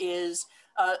turnover is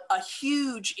a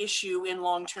huge issue in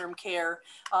long-term care.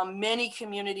 Many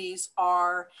communities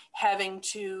are having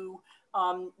to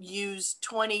use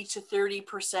 20 to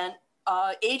 30%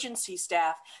 agency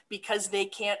staff because they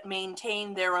can't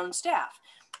maintain their own staff.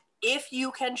 If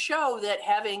you can show that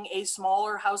having a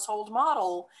smaller household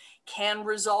model can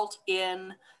result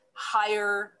in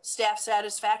higher staff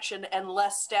satisfaction and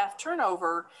less staff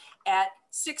turnover at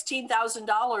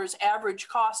 $16,000 average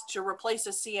cost to replace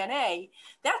a CNA,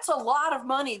 that's a lot of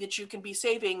money that you can be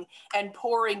saving and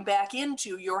pouring back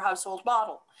into your household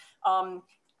model.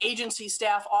 Agency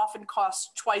staff often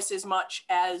cost twice as much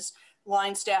as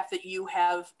line staff that you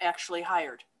have actually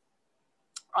hired.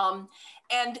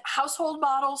 And household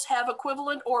models have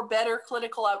equivalent or better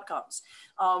clinical outcomes.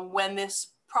 When this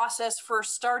process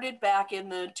first started back in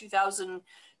the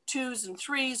 2002s and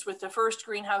 3s with the first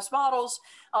greenhouse models,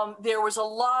 there was a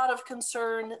lot of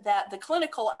concern that the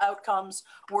clinical outcomes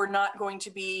were not going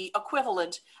to be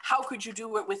equivalent. How could you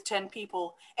do it with 10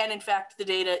 people? And in fact, the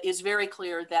data is very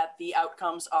clear that the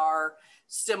outcomes are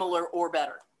similar or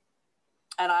better.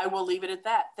 And I will leave it at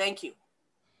that. Thank you.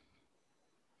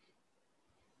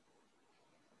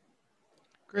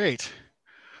 Great.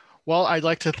 Well, I'd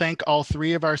like to thank all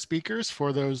three of our speakers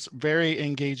for those very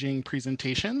engaging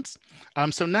presentations.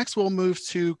 So next we'll move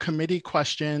to committee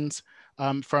questions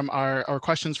from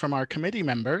questions from our committee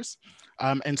members.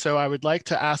 And so I would like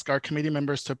to ask our committee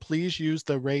members to please use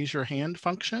the raise your hand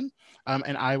function,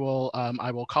 and I will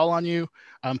call on you.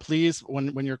 Please,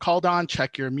 when you're called on,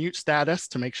 check your mute status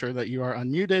to make sure that you are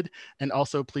unmuted, and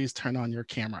also please turn on your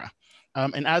camera.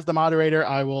 And as the moderator,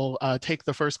 I will take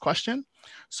the first question.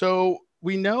 So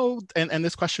we know, and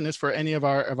this question is for any of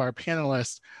our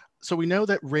panelists, so we know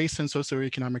that race and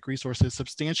socioeconomic resources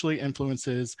substantially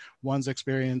influences one's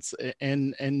experience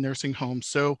in nursing homes.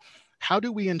 So how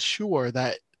do we ensure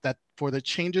that for the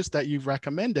changes that you've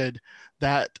recommended,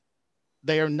 that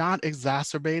they are not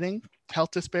exacerbating health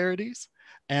disparities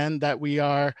and that we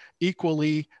are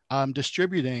equally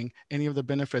distributing any of the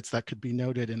benefits that could be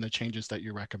noted in the changes that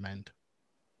you recommend?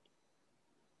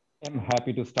 I'm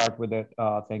happy to start with it.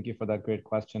 Thank you for that great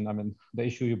question. I mean, the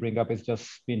issue you bring up has just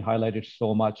been highlighted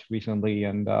so much recently,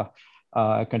 and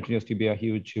continues to be a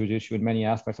huge issue in many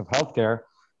aspects of healthcare.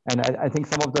 And I think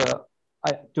some of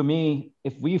to me,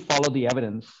 if we follow the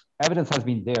evidence has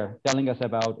been there telling us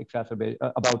about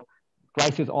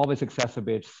crisis always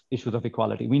exacerbates issues of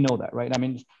equality. We know that, right? I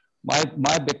mean,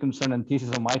 my big concern and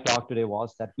thesis of my talk today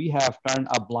was that we have turned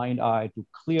a blind eye to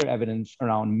clear evidence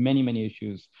around many, many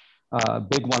issues.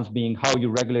 Big ones being how you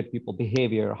regulate people's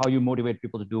behavior, how you motivate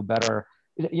people to do better.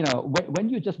 You know, when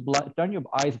you just turn your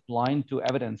eyes blind to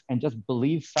evidence and just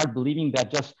start believing that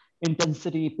just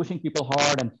intensity, pushing people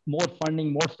hard, and more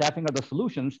funding, more staffing are the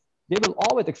solutions, they will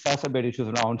always exacerbate issues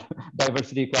around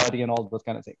diversity, equality, and all those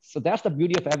kind of things. So that's the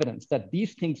beauty of evidence, that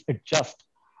these things adjust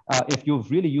if you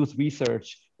really use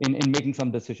research in making some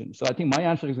decisions. So I think my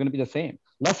answer is going to be the same.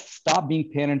 Let's stop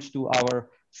being parents to our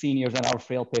seniors and our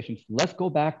frail patients. Let's go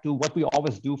back to what we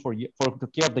always do for the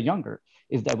care of the younger,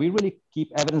 is that we really keep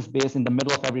evidence-based in the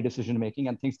middle of every decision making,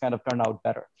 and things kind of turn out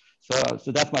better.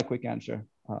 So that's my quick answer.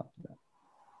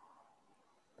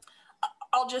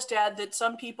 I'll just add that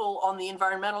some people on the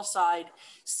environmental side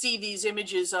see these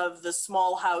images of the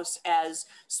small house as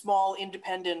small,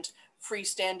 independent,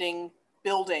 freestanding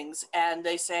buildings, and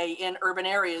they say in urban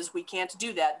areas we can't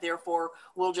do that, therefore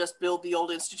we'll just build the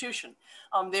old institution.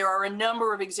 There are a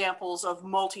number of examples of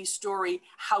multi-story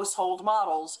household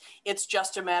models. It's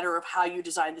just a matter of how you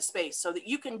design the space, so that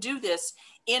you can do this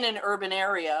in an urban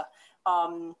area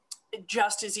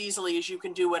just as easily as you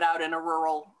can do it out in a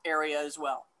rural area as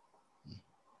well.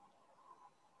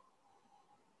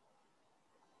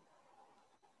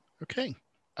 Okay.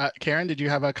 Karen, did you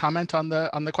have a comment on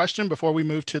the question before we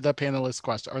move to the panelist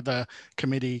question or the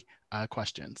committee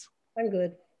questions? I'm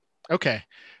good. Okay,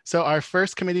 so our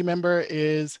first committee member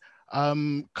is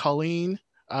Colleen.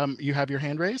 You have your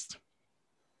hand raised?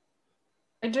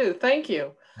 I do, thank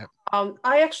you. Yep.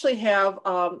 I actually have,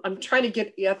 I'm trying to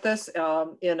get at this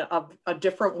in a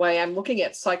different way. I'm looking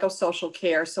at psychosocial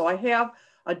care. So I have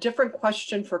a different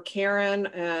question for Karen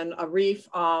and Arif,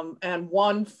 and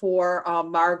one for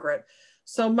Margaret.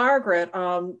 So Margaret,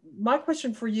 my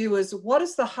question for you is, what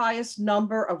is the highest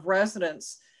number of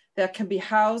residents that can be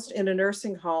housed in a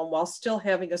nursing home while still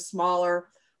having a smaller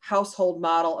household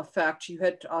model effect? You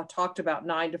had talked about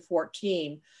 9 to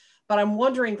 14, but I'm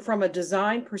wondering from a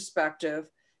design perspective,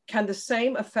 can the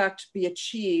same effect be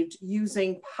achieved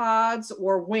using pods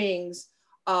or wings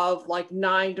of like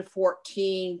 9 to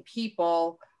 14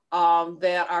 people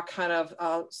that are kind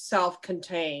of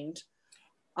self-contained.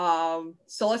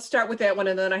 So let's start with that one.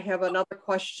 And then I have another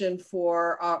question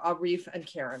for Arif and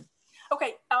Karen.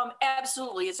 Okay,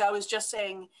 absolutely. As I was just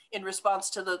saying in response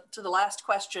to the last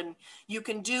question, you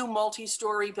can do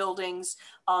multi-story buildings.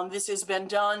 This has been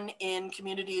done in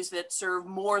communities that serve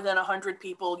more than 100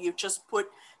 people. You just put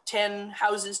 10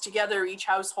 houses together. Each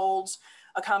household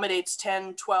accommodates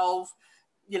 10, 12.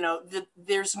 You know,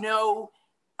 there's no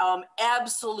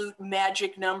absolute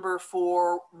magic number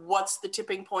for what's the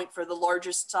tipping point for the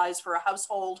largest size for a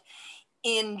household.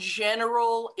 In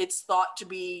general, it's thought to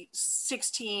be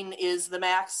 16 is the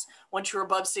max. Once you're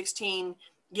above 16,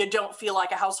 you don't feel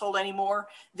like a household anymore.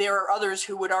 There are others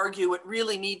who would argue it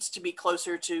really needs to be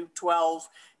closer to 12,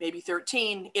 maybe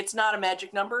 13. It's not a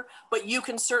magic number, but you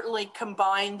can certainly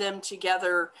combine them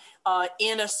together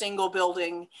in a single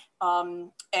building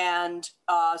and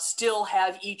still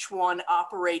have each one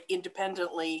operate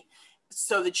independently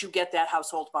so that you get that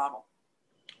household model.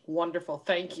 Wonderful,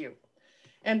 thank you.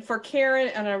 And for Karen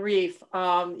and Arif,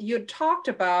 you talked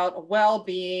about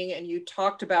well-being and you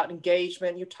talked about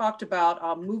engagement. You talked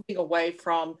about moving away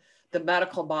from the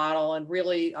medical model and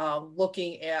really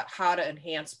looking at how to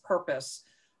enhance purpose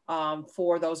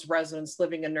for those residents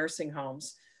living in nursing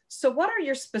homes. So what are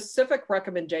your specific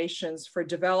recommendations for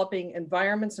developing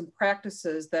environments and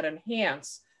practices that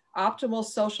enhance optimal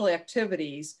social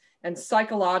activities and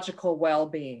psychological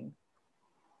well-being?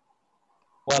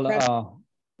 Well,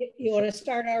 you want to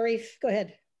start, Arif? Go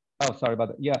ahead. Oh, sorry about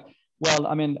that. Yeah. Well,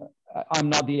 I mean, I'm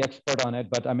not the expert on it,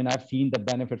 but I mean, I've seen the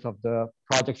benefits of the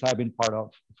projects I've been part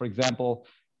of. For example,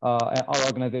 our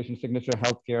organization, Signature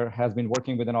Healthcare, has been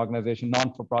working with an organization,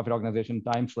 non-for-profit organization,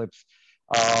 Time Slips,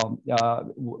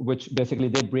 which basically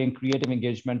they bring creative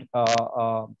engagement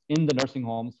in the nursing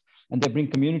homes, and they bring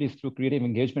communities through creative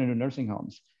engagement into nursing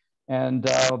homes. And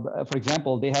for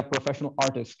example, they have professional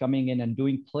artists coming in and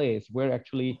doing plays where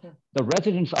actually the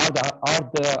residents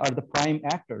are the prime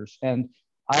actors. And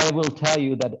I will tell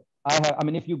you that I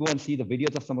mean, if you go and see the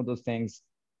videos of some of those things,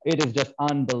 it is just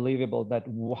unbelievable that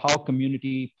how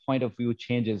community point of view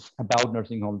changes about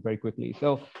nursing homes very quickly.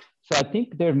 So I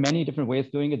think there are many different ways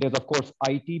doing it. There's of course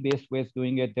IT-based ways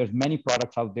doing it. There's many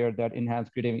products out there that enhance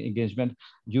creative engagement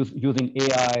using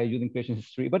AI, using patient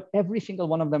history, but every single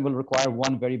one of them will require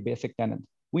one very basic tenet.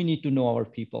 We need to know our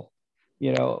people.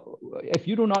 You know, if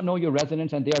you do not know your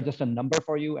residents and they are just a number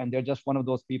for you and they're just one of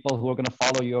those people who are going to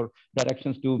follow your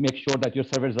directions to make sure that your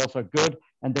survey results are good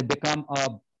and they become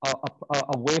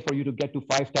a way for you to get to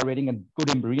 5-star rating and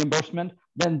good reimbursement,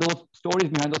 then those stories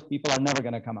behind those people are never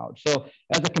going to come out. So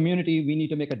as a community, we need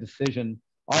to make a decision.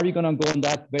 Are we going to go on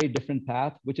that very different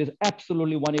path, which is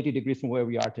absolutely 180 degrees from where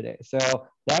we are today? So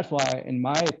that's why in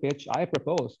my pitch, I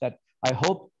propose that I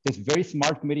hope these very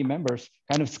smart committee members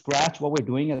kind of scratch what we're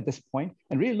doing at this point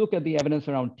and really look at the evidence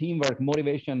around teamwork,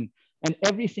 motivation, and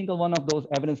every single one of those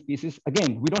evidence pieces.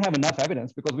 Again, we don't have enough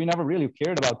evidence because we never really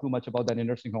cared about too much about that in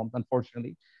nursing homes,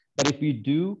 unfortunately. But if we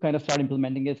do kind of start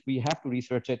implementing it, we have to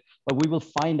research it, but we will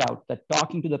find out that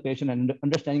talking to the patient and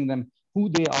understanding them, who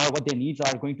they are, what their needs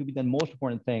are going to be the most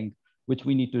important thing, which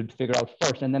we need to figure out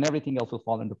first, and then everything else will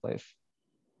fall into place.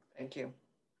 Thank you.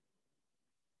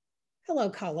 Hello,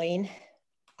 Colleen.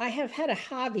 I have had a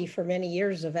hobby for many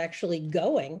years of actually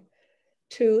going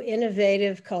to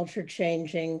innovative culture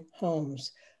changing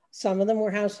homes. Some of them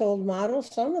were household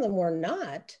models, some of them were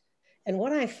not. And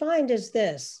what I find is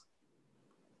this: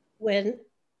 when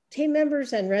team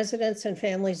members and residents and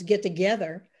families get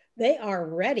together, they are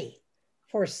ready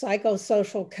for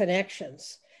psychosocial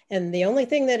connections. And the only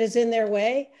thing that is in their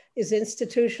way is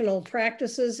institutional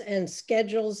practices and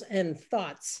schedules and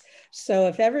thoughts. So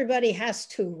if everybody has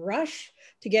to rush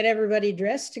to get everybody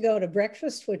dressed to go to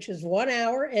breakfast, which is 1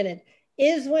 hour, and it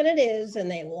is when it is,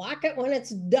 and they lock it when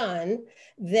it's done,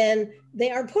 then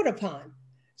they are put upon.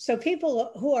 So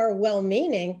people who are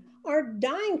well-meaning are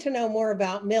dying to know more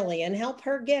about Millie and help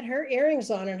her get her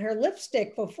earrings on and her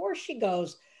lipstick before she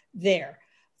goes there.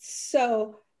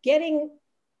 So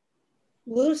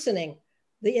loosening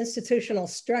the institutional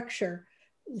structure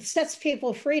sets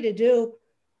people free to do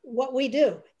what we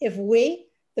do. If we,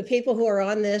 the people who are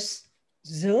on this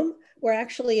Zoom, were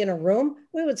actually in a room,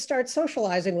 we would start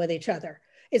socializing with each other.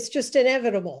 It's just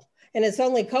inevitable. And it's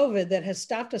only COVID that has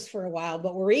stopped us for a while,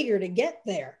 but we're eager to get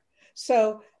there.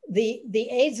 So the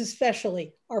aides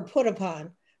especially are put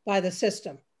upon by the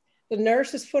system. The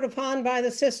nurse is put upon by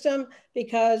the system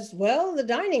because, well, the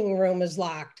dining room is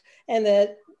locked and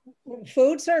the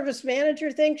food service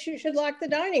manager thinks you should lock the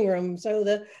dining room so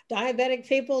the diabetic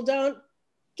people don't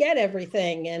get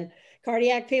everything and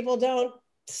cardiac people don't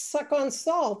suck on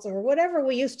salt or whatever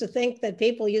we used to think that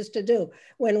people used to do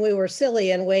when we were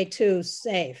silly and way too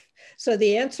safe. So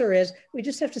the answer is we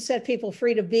just have to set people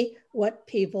free to be what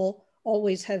people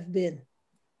always have been.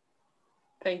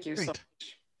 Thank you so Great. much.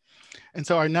 And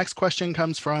so our next question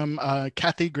comes from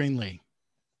Kathy Greenlee.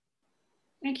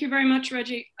 Thank you very much,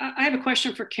 Reggie. I have a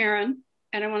question for Karen,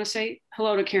 and I want to say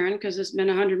hello to Karen because it's been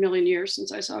 100 million years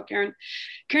since I saw Karen.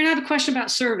 Karen, I have a question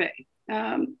about survey.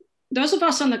 Those of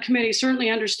us on the committee certainly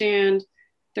understand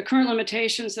the current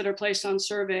limitations that are placed on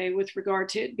survey with regard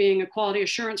to it being a quality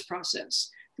assurance process.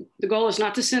 The goal is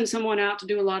not to send someone out to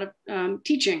do a lot of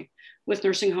teaching with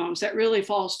nursing homes. That really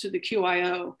falls to the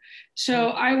QIO. So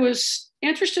I was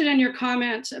interested in your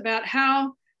comments about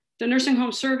how the nursing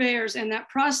home surveyors and that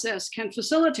process can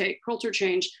facilitate culture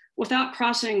change without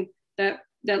crossing that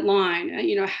line.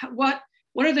 You know, what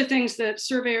are the things that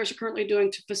surveyors are currently doing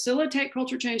to facilitate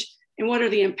culture change, and what are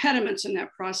the impediments in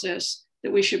that process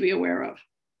that we should be aware of?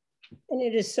 And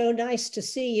it is so nice to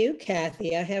see you,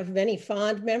 Kathy. I have many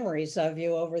fond memories of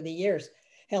you over the years,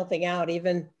 helping out,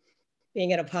 even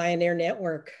being at a Pioneer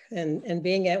Network and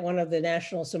being at one of the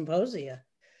national symposia.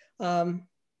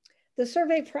 The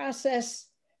survey process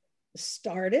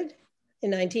started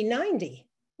in 1990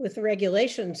 with the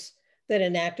regulations that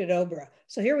enacted OBRA.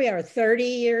 So here we are 30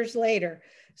 years later.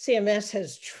 CMS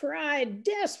has tried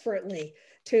desperately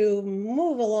to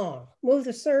move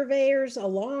the surveyors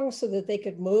along so that they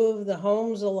could move the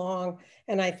homes along.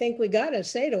 And I think we got to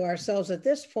say to ourselves at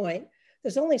this point,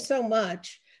 there's only so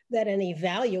much that an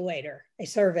evaluator, a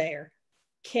surveyor,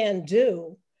 can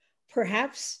do.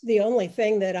 Perhaps the only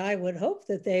thing that I would hope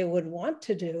that they would want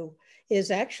to do is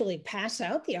actually pass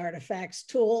out the artifacts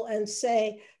tool and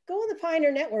say, go on the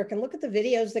Pioneer Network and look at the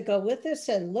videos that go with this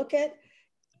and look at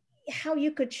how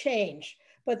you could change.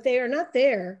 But they are not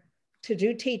there to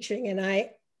do teaching. And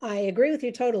I agree with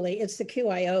you totally. It's the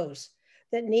QIOs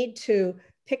that need to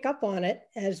pick up on it.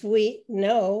 As we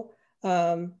know,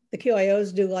 the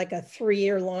QIOs do like a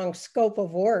 3-year-long scope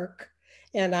of work.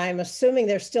 And I'm assuming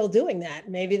they're still doing that.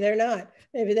 Maybe they're not.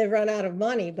 Maybe they've run out of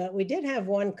money. But we did have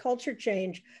one culture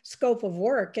change scope of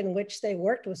work in which they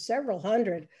worked with several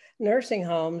hundred nursing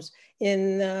homes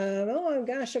in, oh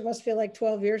gosh, it must feel like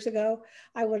 12 years ago.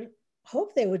 I would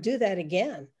hope they would do that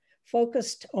again,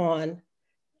 focused on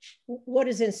what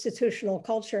is institutional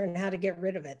culture and how to get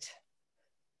rid of it.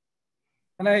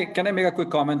 Can I make a quick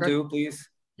comment too, please?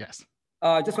 Yes.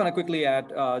 Just want to quickly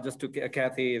add, just to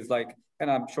Kathy, is like, and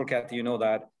I'm sure Kathy, you know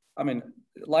that. I mean,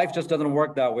 life just doesn't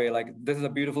work that way. Like, this is a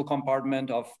beautiful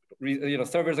compartment of,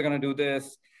 servers are going to do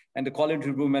this, and the quality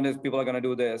improvement is people are going to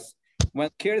do this. When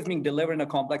care is being delivered in a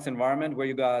complex environment where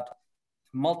you got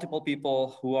multiple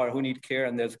people who need care,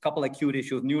 and there's a couple acute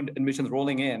issues, new admissions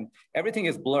rolling in, everything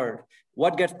is blurred.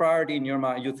 What gets priority in your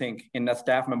mind, you think, in a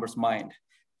staff member's mind?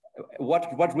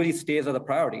 What really stays as a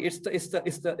priority? It's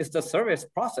the service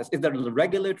process. It's the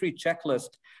regulatory checklist,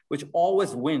 which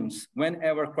always wins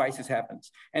whenever crisis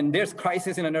happens. And there's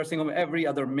crisis in a nursing home every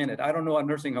other minute. I don't know a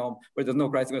nursing home where there's no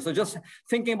crisis. So just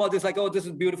thinking about this, like, oh, this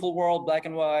is a beautiful world, black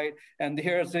and white, and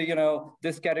here's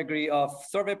this category of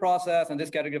survey process and this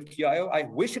category of QIO. I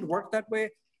wish it worked that way,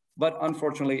 but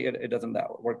unfortunately, it doesn't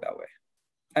work that way.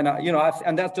 And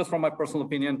and that's just from my personal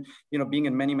opinion. Being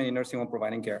in many nursing homes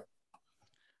providing care.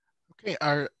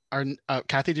 Okay,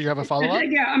 Kathy, do you have a follow-up?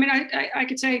 Yeah, I mean, I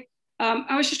could say,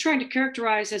 I was just trying to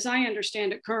characterize, as I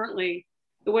understand it currently,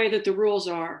 the way that the rules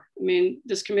are. I mean,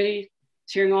 this committee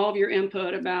is hearing all of your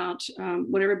input about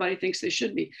what everybody thinks they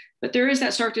should be. But there is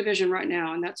that stark division right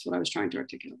now, and that's what I was trying to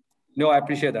articulate. No, I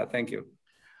appreciate that. Thank you.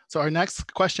 So our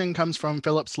next question comes from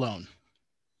Philip Sloan.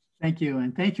 Thank you,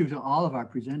 and thank you to all of our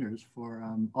presenters for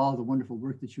all the wonderful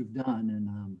work that you've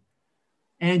done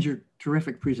and your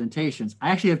terrific presentations.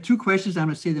 I actually have two questions. I'm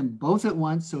going to say them both at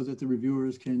once so that the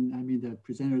reviewers the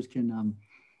presenters can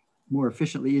more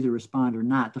efficiently either respond or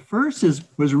not. The first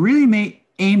was really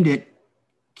aimed at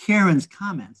Karen's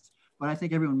comments, but I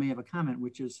think everyone may have a comment,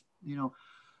 which is,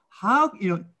 how,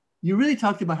 you really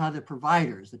talked about how the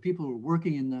providers, the people who are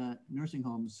working in the nursing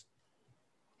homes,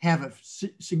 have a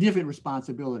significant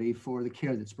responsibility for the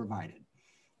care that's provided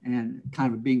and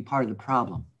kind of being part of the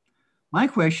problem. My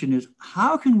question is,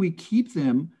 how can we keep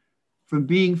them from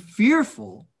being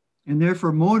fearful and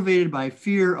therefore motivated by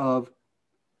fear of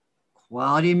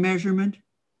quality measurement,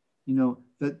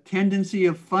 the tendency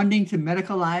of funding to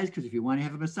medicalize, because if you want to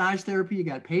have a massage therapy, you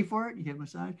got to pay for it, you have a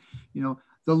massage,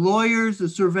 the lawyers, the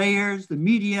surveyors, the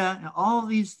media, all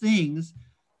these things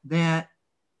that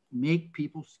make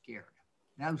people scared.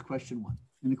 That was question one.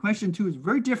 And the question two is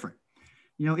very different.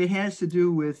 It has to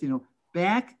do with,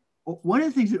 one of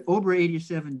the things that OBRA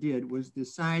 87 did was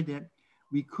decide that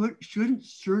we shouldn't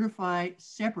certify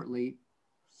separately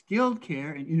skilled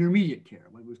care and intermediate care,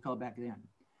 what it was called back then,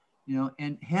 you know,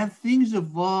 and have things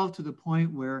evolve to the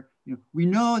point where, you know, we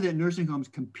know that nursing homes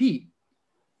compete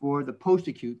for the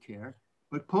post-acute care,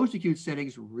 but post-acute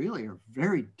settings really are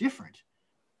very different,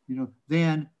 you know,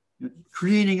 than, you know,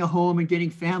 creating a home and getting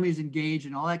families engaged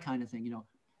and all that kind of thing. You know,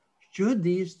 should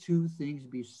these two things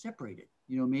be separated?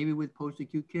 You know, maybe with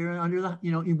post-acute care under the,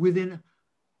 you know, within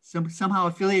somehow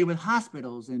affiliated with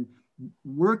hospitals and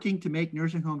working to make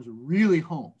nursing homes really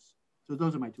homes. So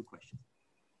those are my two questions.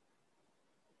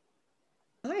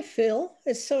 Hi, Phil.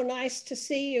 It's so nice to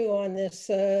see you on this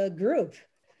group.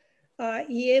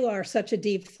 You are such a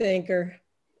deep thinker.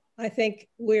 I think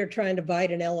we're trying to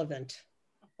bite an elephant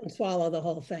and swallow the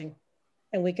whole thing.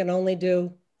 And we can only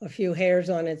do a few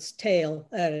hairs on its tail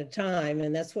at a time.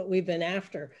 And that's what we've been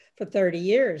after for 30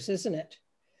 years, isn't it?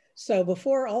 So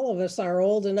before all of us are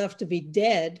old enough to be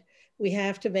dead, we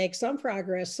have to make some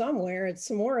progress somewhere. It's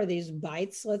some more of these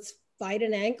bites. Let's bite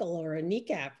an ankle or a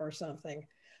kneecap or something.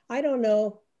 I don't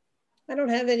know. I don't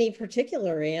have any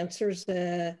particular answers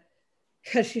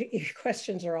because your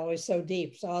questions are always so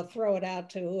deep. So I'll throw it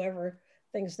out to whoever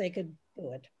thinks they could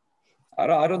do it.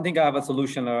 I don't think I have a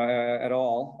solution at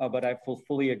all, but I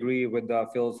fully agree with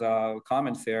Phil's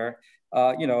comments there.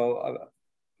 You know,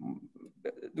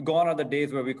 gone are the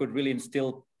days where we could really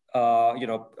instill, you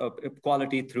know,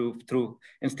 quality through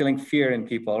instilling fear in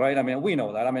people, right? I mean, we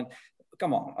know that. I mean,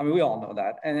 come on. I mean, we all know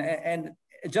that. And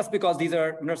just because these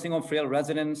are nursing home frail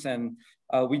residents and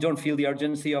we don't feel the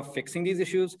urgency of fixing these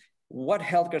issues, what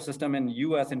healthcare system in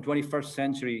US in 21st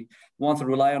century wants to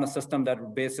rely on a system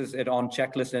that bases it on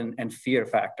checklist and fear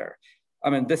factor? I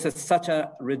mean, this is such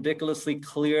a ridiculously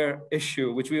clear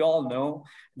issue, which we all know.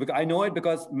 I know it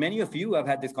because many of you have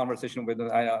had this conversation with,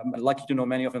 I'm lucky to know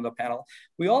many of you on the panel.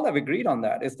 We all have agreed on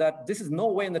that, is that this is no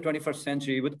way in the 21st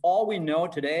century, with all we know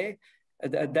today,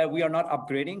 that we are not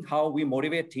upgrading how we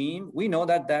motivate team. We know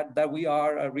that we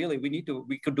are really,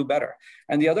 we could do better.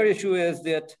 And the other issue is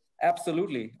that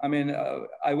absolutely. I mean,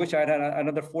 I wish I had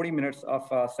another 40 minutes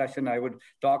of session. I would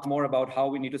talk more about how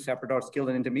we need to separate our skilled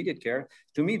and intermediate care.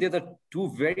 To me, they're the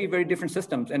two very, very different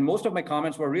systems. And most of my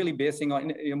comments were really basing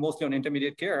on mostly on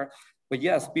intermediate care. But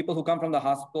yes, people who come from the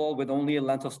hospital with only a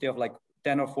length of stay of like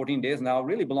 10 or 14 days now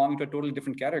really belonging to a totally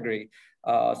different category.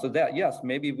 So that, yes,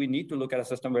 maybe we need to look at a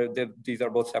system where these are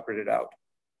both separated out.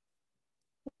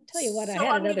 I'll tell you what, I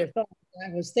had another thought.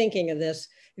 I was thinking of this,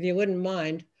 if you wouldn't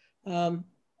mind.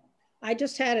 I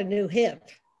just had a new hip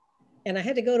and I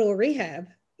had to go to a rehab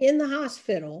in the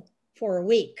hospital for a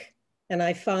week. And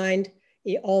I find,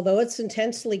 although it's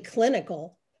intensely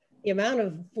clinical, the amount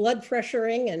of blood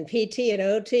pressuring and PT and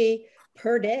OT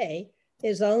per day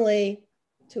is only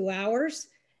 2 hours.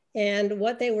 And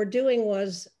what they were doing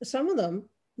was, some of them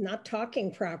not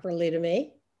talking properly to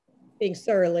me, being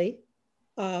surly,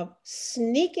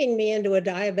 sneaking me into a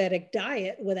diabetic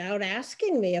diet without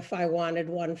asking me if I wanted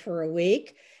one for a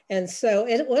week. And so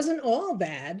it wasn't all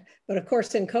bad, but of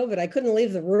course in COVID, I couldn't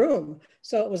leave the room.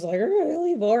 So it was like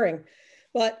really boring.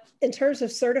 But in terms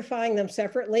of certifying them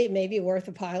separately, it may be worth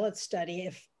a pilot study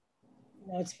if,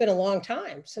 you know, it's been a long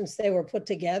time since they were put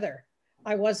together.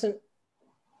 I wasn't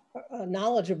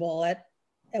knowledgeable at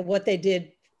what they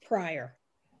did prior.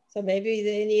 So maybe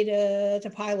they need to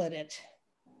pilot it.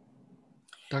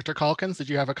 Dr. Calkins, did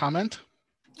you have a comment?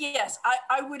 Yes,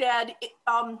 I would add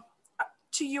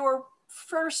to your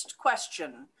first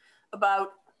question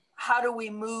about how do we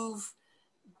move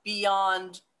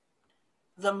beyond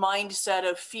the mindset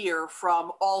of fear from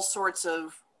all sorts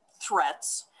of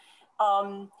threats.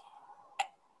 I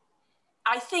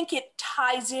think it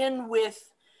ties in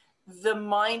with the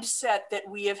mindset that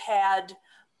we have had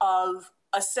of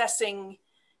assessing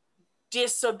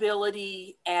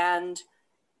disability and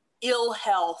ill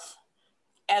health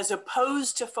as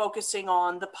opposed to focusing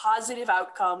on the positive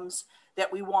outcomes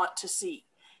that we want to see.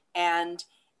 And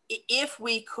if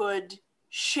we could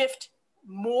shift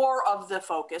more of the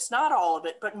focus, not all of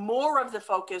it, but more of the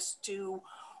focus to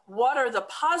what are the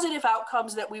positive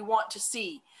outcomes that we want to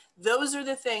see, those are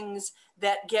the things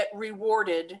that get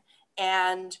rewarded,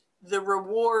 and the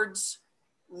rewards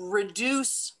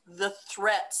reduce the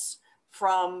threats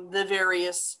from the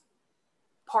various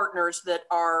partners that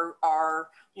are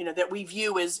you know, that we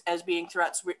view as being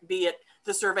threats, be it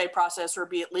the survey process or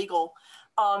be it legal,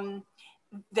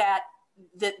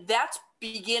 that's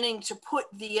beginning to put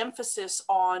the emphasis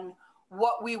on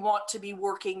what we want to be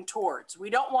working towards. We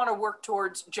don't want to work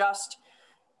towards just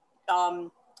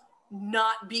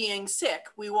not being sick.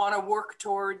 We want to work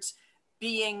towards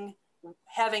being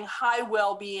having high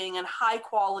well-being and high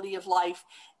quality of life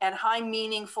and high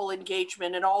meaningful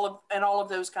engagement and all of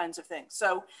those kinds of things.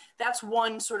 So that's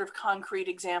one sort of concrete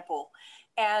example.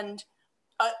 And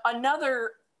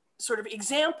another sort of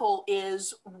example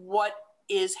is what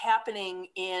is happening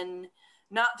in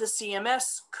not the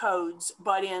CMS codes,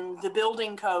 but in the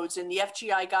building codes and the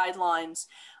FGI guidelines.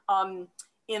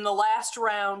 In the last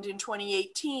round in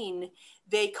 2018,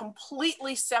 they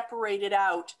completely separated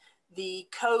out the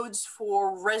codes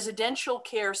for residential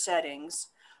care settings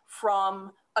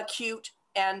from acute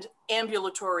and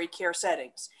ambulatory care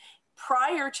settings.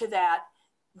 Prior to that,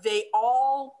 they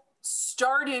all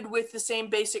started with the same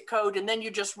basic code, and then you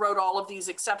just wrote all of these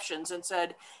exceptions and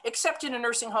said, except in a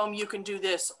nursing home, you can do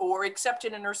this, or except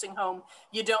in a nursing home,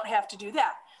 you don't have to do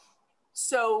that.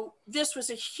 So this was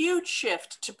a huge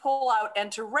shift to pull out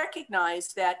and to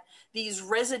recognize that these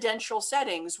residential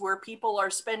settings where people are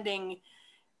spending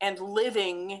and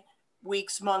living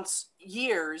weeks, months,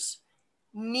 years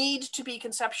need to be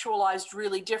conceptualized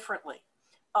really differently.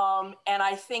 And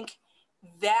I think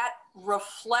that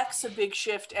reflects a big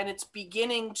shift, and it's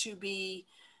beginning to be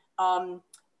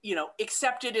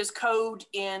accepted as code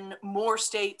in more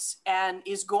states and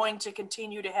is going to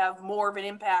continue to have more of an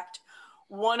impact.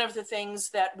 One of the things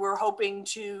that we're hoping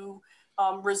to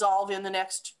resolve in the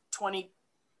next 20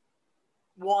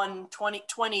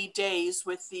 days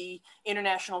with the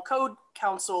International Code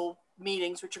Council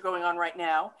meetings, which are going on right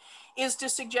now, is to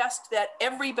suggest that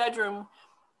every bedroom,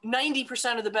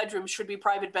 90% of the bedrooms should be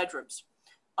private bedrooms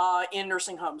in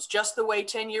nursing homes, just the way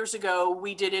 10 years ago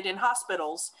we did it in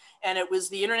hospitals. And it was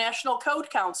the International Code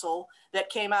Council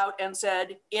that came out and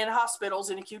said, in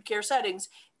hospitals, in acute care settings,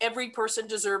 every person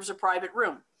deserves a private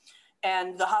room.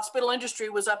 And the hospital industry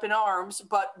was up in arms,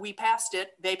 but we passed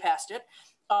it, they passed it.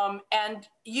 And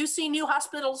you see new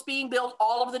hospitals being built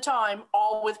all of the time,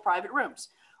 all with private rooms.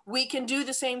 We can do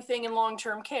the same thing in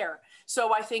long-term care.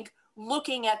 So I think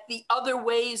looking at the other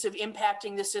ways of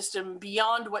impacting the system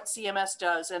beyond what CMS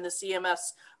does and the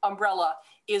CMS umbrella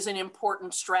is an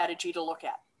important strategy to look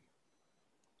at.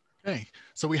 Okay,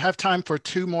 so we have time for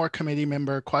 2 more committee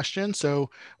member questions. So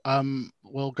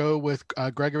we'll go with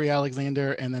Gregory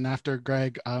Alexander, and then after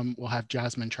Greg, we'll have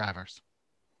Jasmine Travers.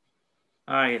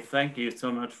 Hi, thank you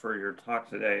so much for your talk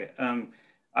today.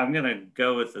 I'm going to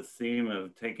go with the theme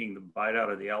of taking the bite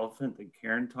out of the elephant that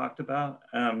Karen talked about.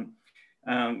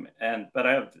 But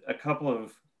I have a couple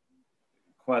of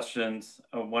questions,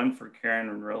 one for Karen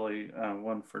and really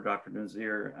one for Dr.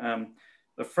 Nazir.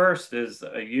 The first is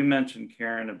you mentioned,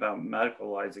 Karen, about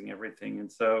medicalizing everything.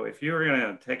 And so if you were going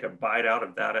to take a bite out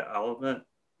of that elephant,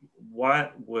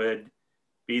 what would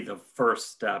be the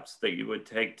first steps that you would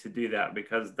take to do that?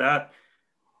 Because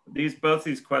both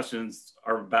these questions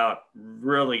are about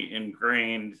really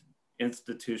ingrained,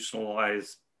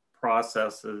 institutionalized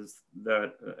processes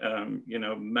that,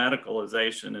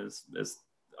 medicalization is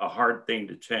a hard thing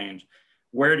to change.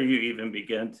 Where do you even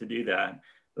begin to do that?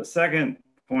 The second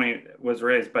point was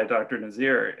raised by Dr.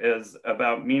 Nazir is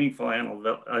about meaningful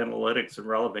analytics and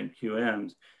relevant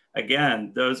QMs.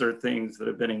 Again, those are things that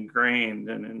have been ingrained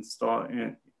and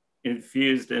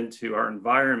infused into our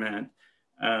environment.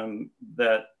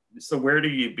 So where do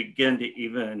you begin to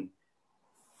even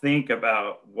think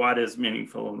about what is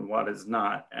meaningful and what is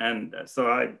not? And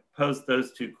so I pose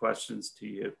those 2 questions to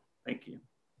you. Thank you.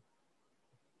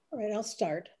 All right, I'll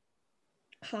start.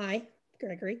 Hi,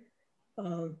 Gregory.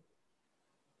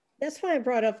 That's why I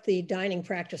brought up the dining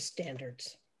practice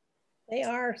standards. They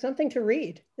are something to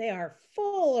read. They are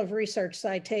full of research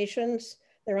citations.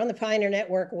 They're on the Pioneer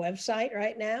Network website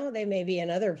right now. They may be in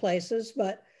other places,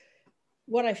 but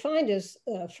what I find is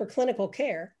for clinical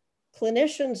care,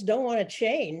 clinicians don't want to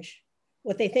change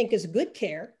what they think is good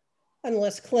care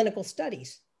unless clinical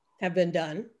studies have been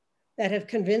done that have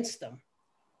convinced them.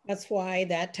 That's why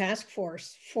that task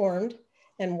force formed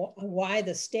and why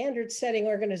the standard setting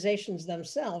organizations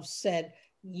themselves said,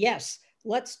 yes,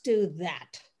 let's do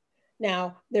that.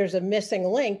 Now, there's a missing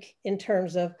link in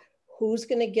terms of who's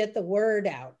going to get the word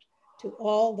out to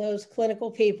all those clinical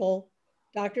people,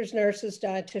 doctors, nurses,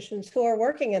 dietitians who are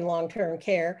working in long-term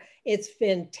care. It's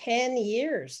been 10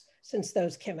 years since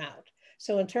those came out.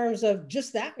 So in terms of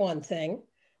just that one thing,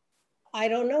 I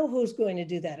don't know who's going to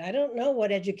do that. I don't know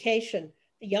what education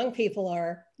the young people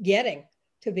are getting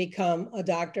to become a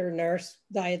doctor, nurse,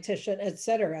 dietitian, et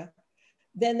cetera.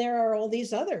 Then there are all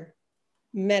these other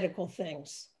medical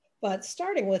things. But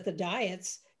starting with the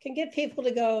diets can get people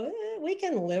to go, we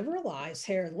can liberalize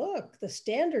here. Look, the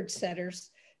standard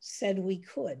setters said we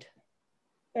could.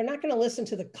 They're not going to listen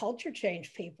to the culture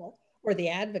change people or the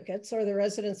advocates or the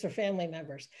residents or family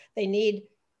members. They need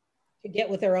to get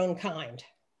with their own kind.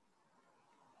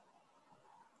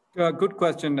 Good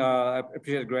question. I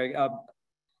appreciate it, Greg.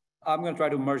 I'm going to try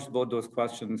to merge both those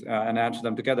questions and answer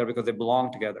them together because they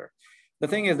belong together. The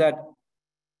thing is that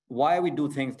why we do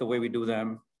things the way we do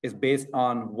them is based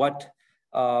on what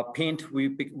what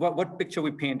picture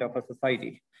we paint of a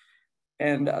society.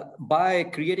 And by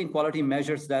creating quality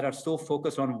measures that are so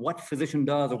focused on what physician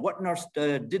does or what nurse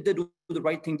did they do the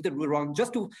right thing, did they do the wrong,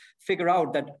 just to figure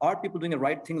out that are people doing the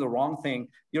right thing, the wrong thing,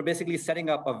 you're basically setting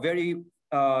up a very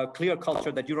clear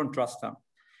culture that you don't trust them.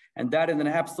 And that is an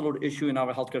absolute issue in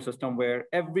our healthcare system where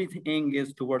everything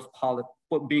is towards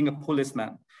being a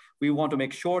policeman. We want to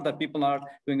make sure that people are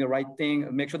doing the right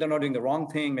thing, make sure they're not doing the wrong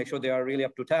thing, make sure they are really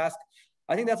up to task.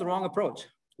 I think that's the wrong approach.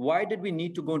 Why did we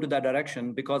need to go into that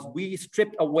direction? Because we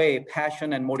stripped away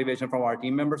passion and motivation from our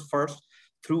team members first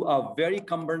through a very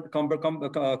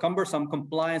cumbersome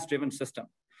compliance-driven system.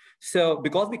 So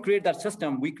because we created that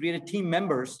system, we created team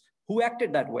members who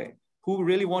acted that way, who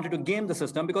really wanted to game the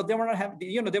system because they were not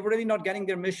they were really not getting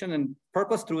their mission and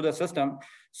purpose through the system.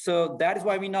 So that is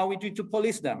why we need to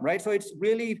police them, right? So it's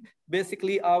really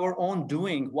basically our own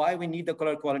doing why we need the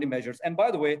quality measures. And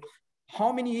by the way,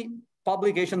 how many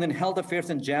publications in health affairs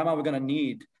and JAMA we're going to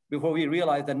need before we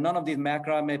realize that none of these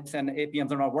MACRA, MIPS, and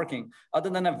APMs are not working,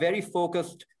 other than a very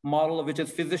focused model, which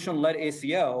is physician-led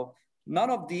ACO.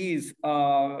 None of these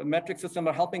metric systems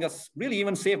are helping us really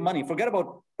even save money. Forget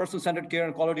about person-centered care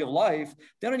and quality of life.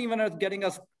 They're not even getting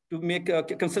us to make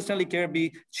consistently care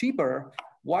be cheaper.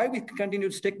 Why we continue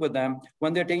to stick with them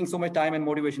when they're taking so much time and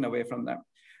motivation away from them?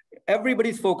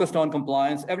 Everybody's focused on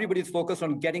compliance. Everybody's focused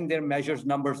on getting their measures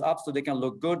numbers up so they can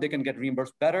look good, they can get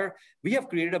reimbursed better. We have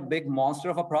created a big monster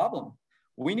of a problem.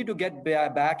 We need to get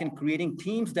back in creating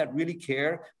teams that really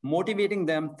care, motivating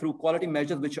them through quality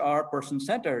measures which are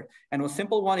person-centered. And a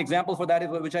simple one example for that is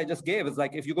which I just gave is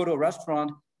like, if you go to a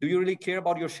restaurant, do you really care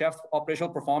about your chef's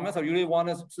operational performance or you really want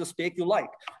the steak you like?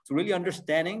 So really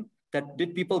understanding that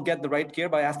did people get the right care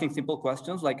by asking simple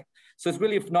questions like, so it's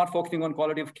really not focusing on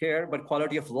quality of care, but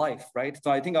quality of life, right?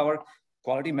 So I think our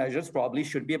quality measures probably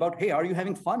should be about, hey, are you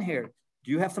having fun here? Do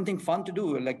you have something fun to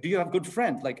do? Like, do you have good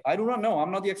friends? Like, I do not know,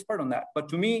 I'm not the expert on that. But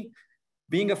to me,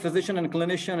 being a physician and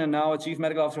clinician and now a chief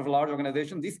medical officer of a large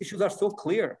organization, these issues are so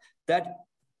clear that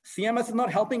CMS is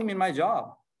not helping me in my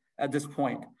job at this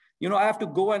point. You know, I have to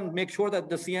go and make sure that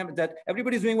that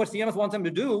everybody's doing what CMS wants them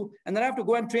to do. And then I have to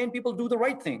go and train people to do the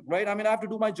right thing, right? I mean, I have to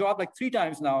do my job like 3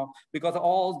 times now because of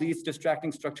all these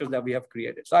distracting structures that we have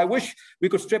created. So I wish we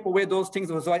could strip away those things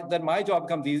so that my job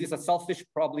becomes easy. It's a selfish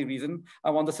probably reason.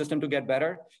 I want the system to get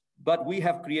better, but we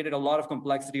have created a lot of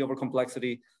complexity over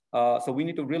complexity. So we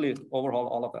need to really overhaul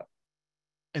all of that.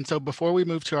 And so before we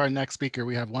move to our next speaker,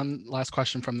 we have one last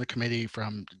question from the committee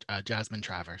from Jasmine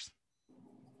Travers.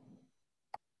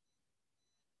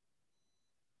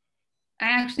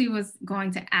 I actually was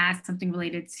going to ask something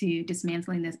related to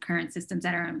dismantling the current systems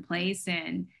that are in place,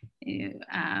 and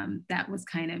that was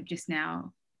kind of just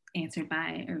now answered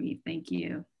by Arif. Thank you.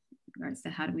 In regards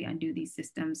to how do we undo these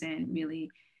systems and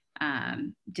really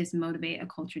just motivate a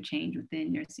culture change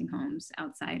within nursing homes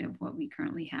outside of what we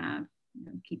currently have.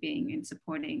 Keeping and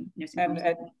supporting nursing homes.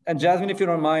 And Jasmine, if you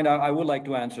don't mind, I would like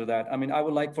to answer that. I mean, I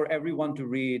would like for everyone to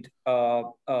read,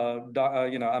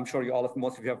 I'm sure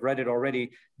most of you have read it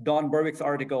already, Don Berwick's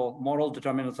article, Moral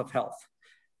Determinants of Health,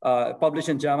 published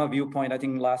in JAMA Viewpoint, I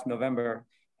think last November.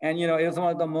 And, it was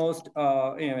one of the most,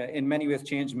 in many ways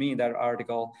changed me, that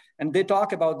article. And they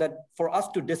talk about that for us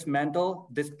to dismantle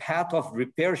this path of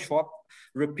repair shop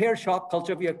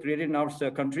culture we have created in our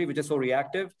country, which is so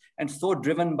reactive and so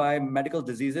driven by medical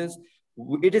diseases.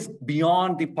 It is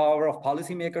beyond the power of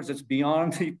policymakers. It's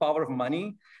beyond the power of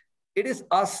money. It is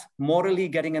us morally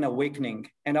getting an awakening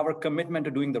and our commitment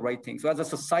to doing the right thing. So as a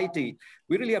society,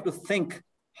 we really have to think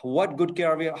what good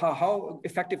care are we, how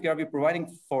effective care are we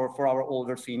providing for our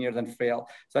older seniors and frail.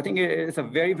 So I think it's a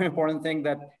very, very important thing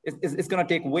that it's going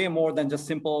to take way more than just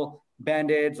simple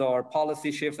Band-Aids or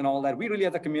policy shifts and all that. We really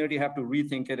as a community have to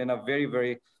rethink it in a very,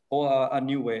 very a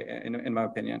new way, in my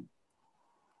opinion.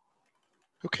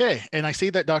 Okay, and I see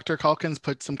that Dr. Calkins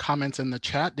put some comments in the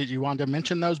chat. Did you want to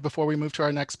mention those before we move to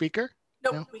our next speaker?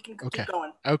 Nope, no? We can keep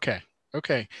going.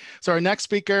 Okay. So our next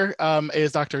speaker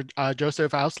is Dr.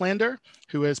 Joseph Auslander,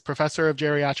 who is Professor of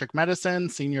Geriatric Medicine,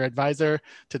 Senior Advisor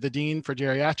to the Dean for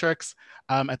Geriatrics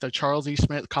at the Charles E.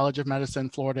 Smith College of Medicine,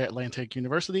 Florida Atlantic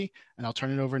University. And I'll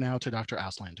turn it over now to Dr.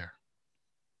 Auslander.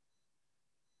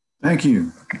 Thank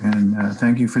you, and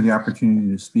thank you for the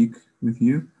opportunity to speak with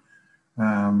you.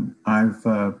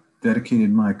 I've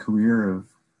dedicated my career of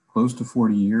close to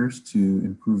 40 years to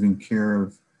improving care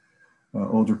of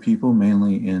older people,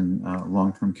 mainly in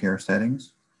long-term care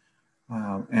settings.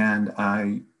 And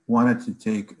I wanted to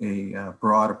take a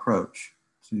broad approach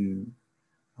to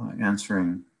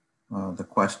answering the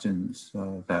questions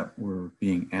that were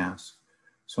being asked.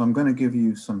 So I'm going to give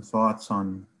you some thoughts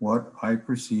on what I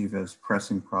perceive as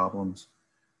pressing problems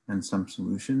and some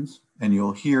solutions. And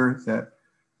you'll hear that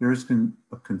there's been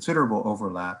a considerable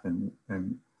overlap in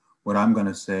what I'm going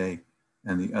to say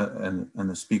and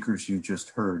the speakers you just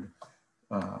heard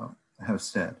have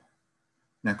said.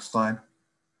 Next slide.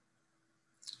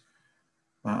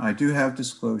 I do have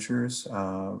disclosures.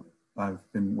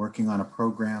 I've been working on a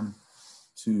program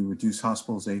to reduce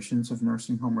hospitalizations of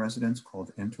nursing home residents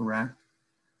called Interact.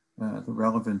 The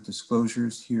relevant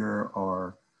disclosures here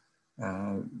are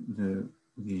the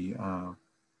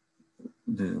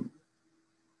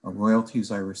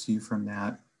royalties I receive from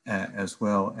that, as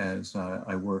well as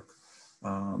I work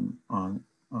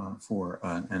for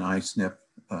an ISNP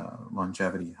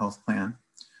longevity health plan.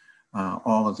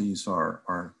 All of these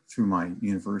are through my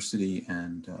university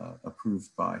and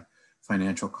approved by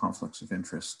financial conflicts of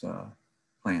interest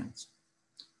plans.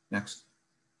 Next.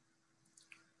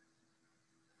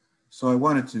 So I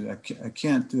wanted to, I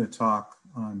can't do a talk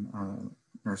on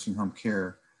nursing home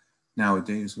care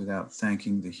nowadays without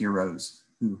thanking the heroes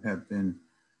who have been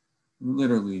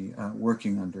literally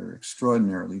working under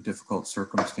extraordinarily difficult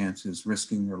circumstances,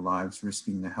 risking their lives,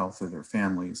 risking the health of their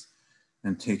families,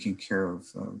 and taking care of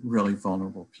really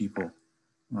vulnerable people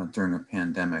during a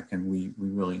pandemic. And we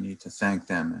really need to thank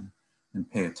them and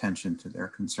pay attention to their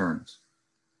concerns.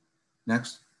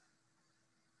 Next.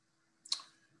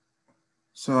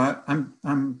 So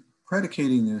I'm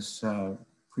predicating this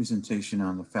presentation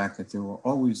on the fact that there will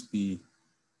always be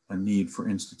a need for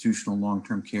institutional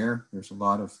long-term care. There's a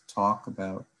lot of talk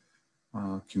about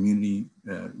community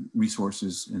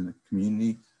resources in the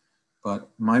community, but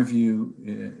my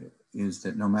view is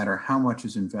that no matter how much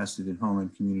is invested in home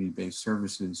and community-based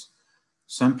services,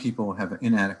 some people have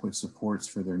inadequate supports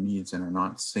for their needs and are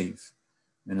not safe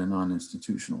in a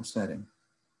non-institutional setting.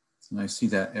 And I see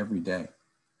that every day.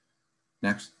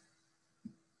 Next.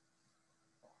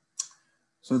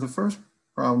 So the first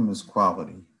problem is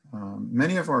quality.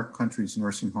 Many of our country's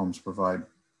nursing homes provide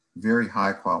very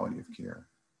high quality of care,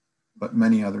 but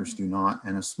many others do not,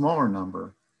 and a smaller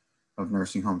number of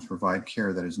nursing homes provide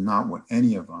care that is not what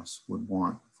any of us would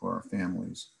want for our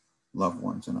families, loved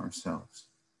ones, and ourselves.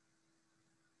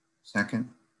 Second,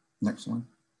 next one.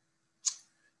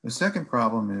 The second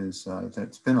problem is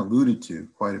that's been alluded to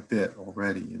quite a bit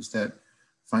already, is that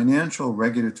financial,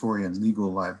 regulatory, and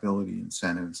legal liability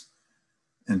incentives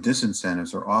and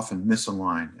disincentives are often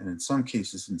misaligned and in some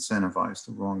cases incentivize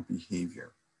the wrong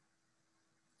behavior.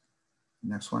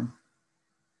 Next one.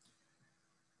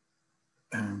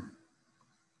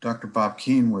 Dr. Bob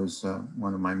Keene was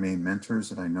one of my main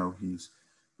mentors, and I know he's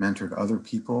mentored other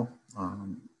people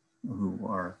who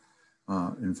are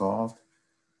involved.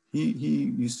 He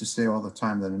used to say all the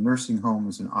time that a nursing home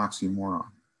is an oxymoron.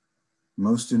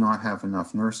 Most do not have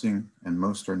enough nursing, and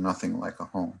most are nothing like a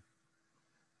home.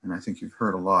 And I think you've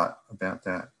heard a lot about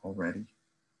that already.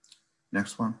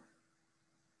 Next one.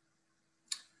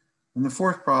 And the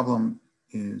fourth problem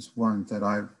is one that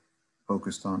I've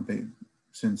focused on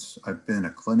since I've been a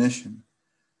clinician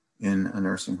in a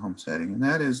nursing home setting, and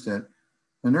that is that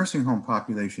the nursing home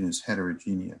population is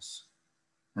heterogeneous,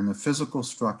 and the physical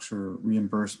structure,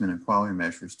 reimbursement, and quality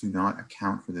measures do not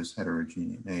account for this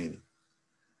heterogeneity.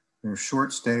 There are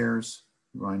short stayers,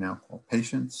 who I now call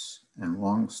patients, and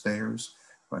long stayers,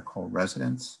 who I call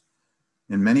residents.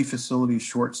 In many facilities,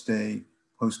 short stay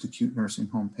post-acute nursing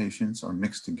home patients are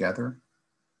mixed together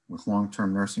with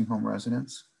long-term nursing home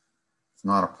residents. It's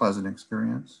not a pleasant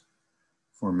experience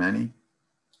for many.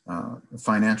 The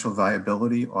financial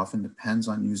viability often depends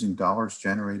on using dollars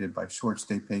generated by short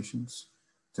stay patients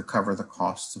to cover the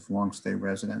costs of long stay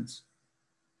residents.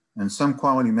 And some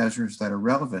quality measures that are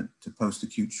relevant to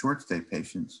post-acute short stay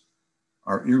patients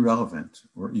are irrelevant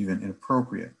or even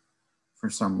inappropriate for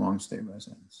some long stay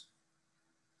residents.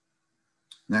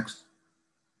 Next.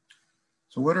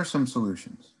 So what are some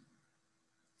solutions?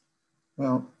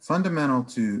 Well, fundamental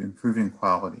to improving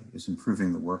quality is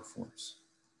improving the workforce.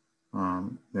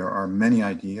 There are many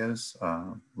ideas,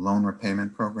 loan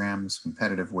repayment programs,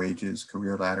 competitive wages,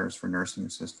 career ladders for nursing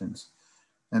assistants,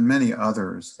 and many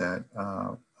others that,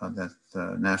 that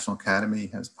the National Academy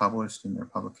has published in their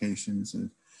publications,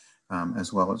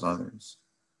 as well as others.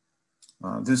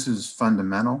 This is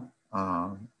fundamental.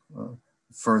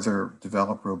 Further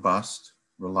develop robust,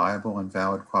 reliable, and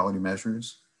valid quality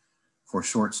measures for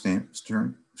short stay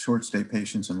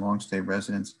patients and long stay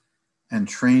residents, and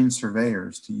train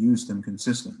surveyors to use them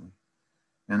consistently.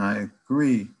 And I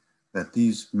agree that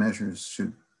these measures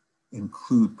should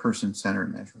include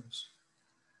person-centered measures.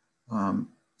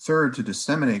 Third, to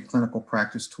disseminate clinical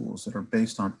practice tools that are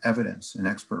based on evidence and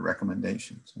expert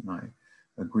recommendations. And I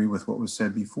agree with what was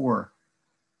said before.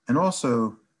 And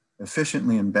also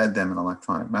efficiently embed them in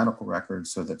electronic medical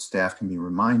records so that staff can be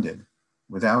reminded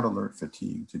without alert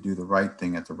fatigue to do the right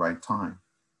thing at the right time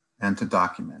and to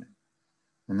document it.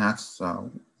 And that's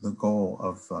the goal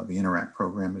of the Interact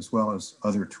program, as well as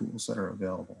other tools that are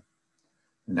available.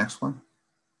 The next one.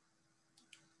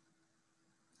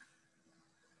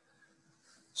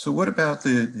 So what about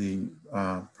the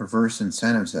perverse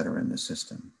incentives that are in the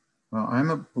system? Well,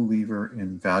 I'm a believer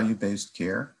in value-based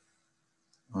care,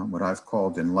 what I've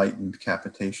called enlightened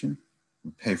capitation.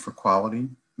 We pay for quality,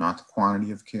 not the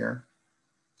quantity of care.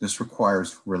 This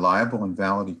requires reliable and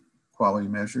valid quality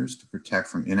measures to protect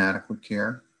from inadequate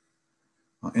care.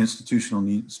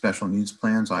 Institutional special needs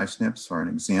plans, ISNPs, are an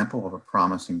example of a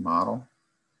promising model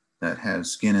that has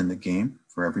skin in the game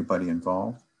for everybody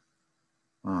involved.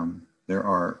 There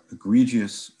are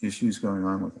egregious issues going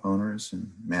on with owners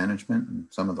and management, and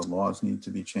some of the laws need to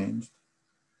be changed.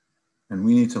 And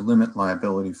we need to limit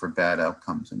liability for bad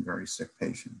outcomes in very sick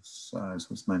patients, as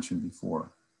was mentioned before.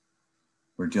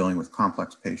 We're dealing with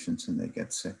complex patients and they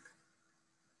get sick.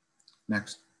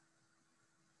 Next.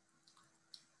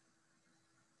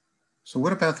 So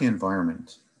what about the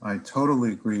environment? I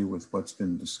totally agree with what's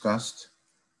been discussed.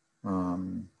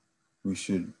 We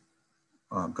should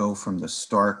go from the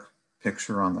stark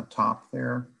picture on the top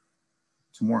there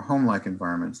to more home-like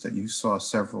environments that you saw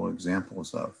several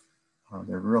examples of.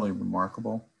 They're really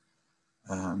remarkable.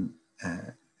 And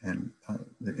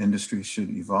the industry should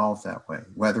evolve that way,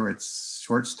 whether it's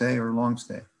short stay or long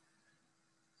stay.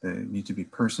 They need to be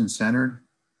person-centered.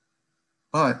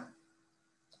 But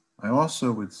I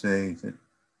also would say that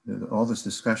all this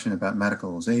discussion about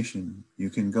medicalization,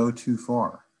 you can go too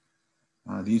far.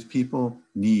 These people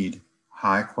need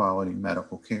high-quality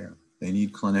medical care. They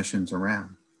need clinicians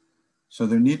around. So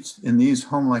there needs, in these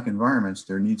home-like environments,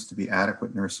 there needs to be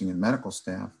adequate nursing and medical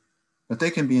staff, but they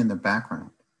can be in the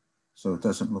background so it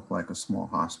doesn't look like a small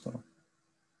hospital.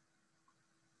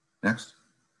 Next.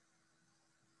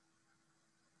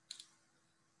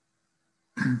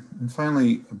 And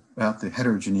finally, about the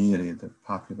heterogeneity of the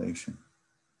population.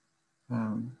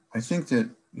 I think that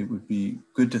it would be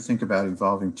good to think about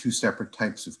evolving two separate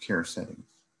types of care settings,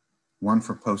 one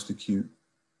for post-acute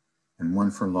and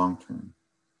one for long-term,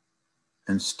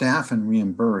 and staff and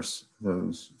reimburse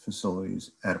those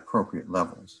facilities at appropriate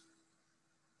levels.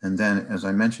 And then, as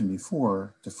I mentioned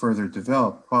before, to further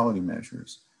develop quality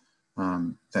measures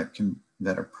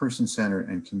that are person-centered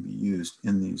and can be used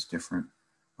in these different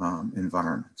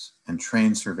environments, and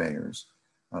train surveyors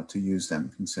to use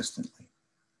them consistently.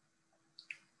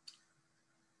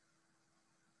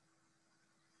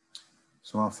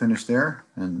 So I'll finish there,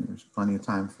 and there's plenty of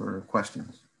time for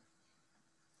questions.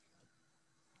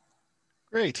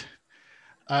 Great.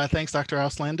 Thanks, Dr.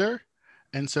 Auslander.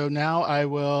 And so now I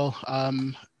will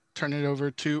turn it over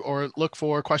to, or look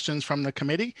for questions from the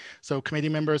committee. So committee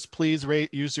members, please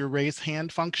use your raise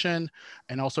hand function,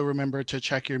 and also remember to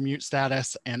check your mute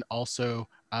status, and also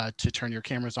to turn your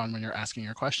cameras on when you're asking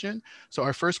your question. So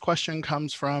our first question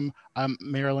comes from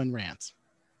Marilyn Rance.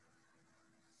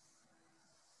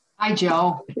 Hi,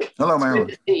 Joe. Hello, Marilyn.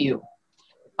 Good to see you.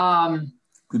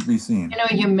 Good to be seen. You know,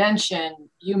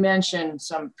 you mentioned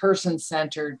some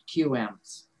person-centered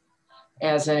QMs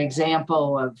as an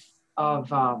example of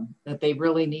that they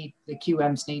really need, the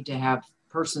QMs need to have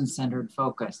person-centered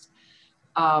focus.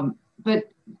 But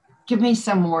give me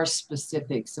some more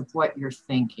specifics of what you're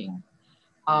thinking.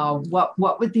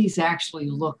 What would these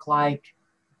actually look like?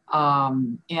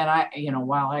 And I, you know,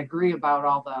 while I agree about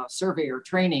all the surveyor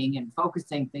training and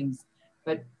focusing things,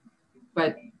 but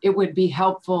it would be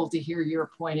helpful to hear your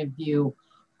point of view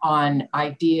on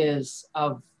ideas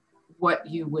of what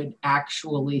you would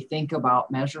actually think about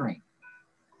measuring.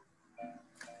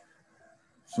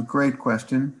 It's a great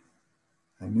question.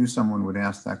 I knew someone would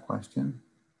ask that question.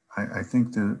 I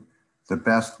think the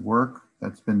best work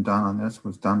that's been done on this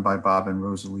was done by Bob and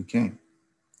Rosalie King.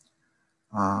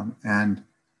 I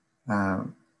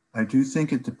do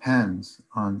think it depends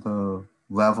on the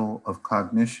level of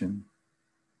cognition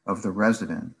of the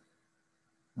resident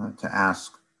to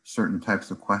ask certain types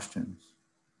of questions.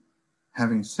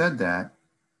 Having said that,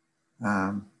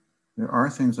 there are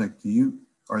things like,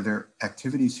 are there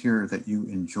activities here that you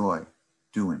enjoy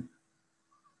doing?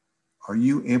 Are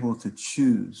you able to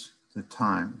choose the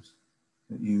times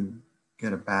that you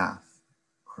get a bath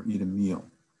or eat a meal?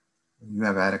 You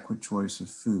have adequate choice of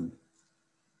food.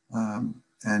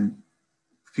 And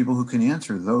people who can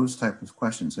answer those types of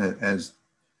questions, as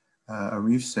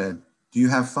Arif said, do you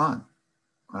have fun?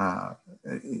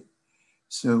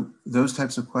 So those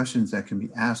types of questions that can be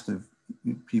asked of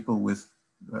people with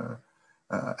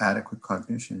adequate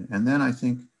cognition. And then I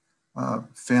think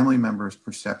family members'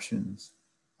 perceptions.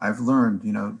 I've learned,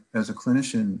 you know, as a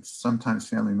clinician, sometimes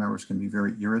family members can be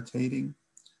very irritating,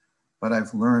 but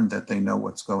I've learned that they know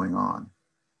what's going on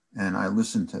and I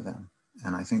listen to them.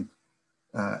 And I think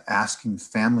asking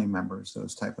family members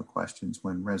those type of questions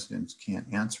when residents can't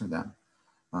answer them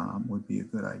would be a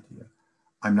good idea.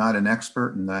 I'm not an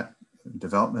expert in that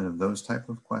development of those type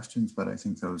of questions, but I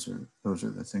think those are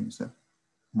the things that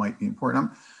might be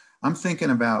important. I'm thinking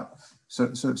about,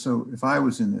 so if I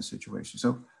was in this situation,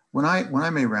 so when I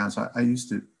made rounds, I used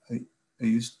to,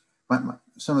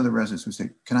 some of the residents would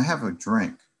say, can I have a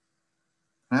drink?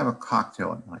 Can I have a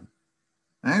cocktail at night?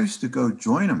 And I used to go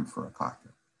join them for a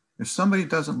cocktail. If somebody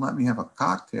doesn't let me have a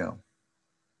cocktail,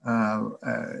 you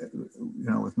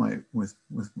know, with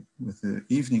the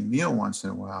evening meal once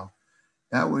in a while,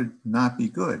 that would not be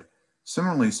good.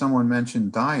 Similarly, someone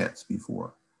mentioned diets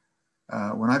before.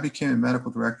 When I became a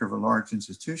medical director of a large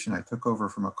institution, I took over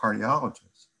from a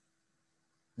cardiologist.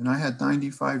 And I had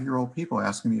 95-year-old people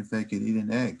asking me if they could eat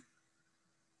an egg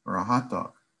or a hot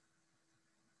dog.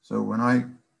 So when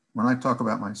I talk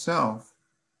about myself,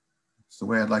 it's the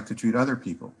way I'd like to treat other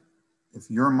people. If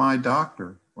you're my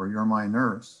doctor or you're my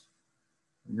nurse,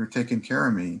 you're taking care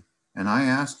of me, and I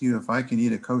ask you if I can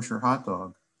eat a kosher hot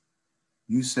dog,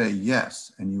 you say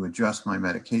yes, and you adjust my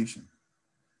medication.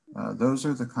 Those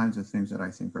are the kinds of things that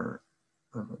I think are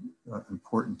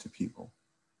important to people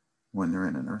when they're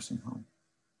in a nursing home.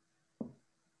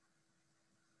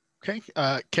 Okay,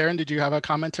 Karen, did you have a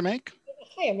comment to make?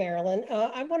 Hi, Marilyn.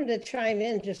 I wanted to chime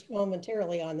in just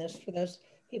momentarily on this for those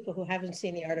people who haven't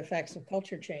seen the artifacts of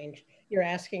culture change. You're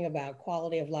asking about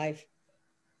quality of life,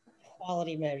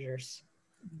 quality measures.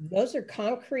 Those are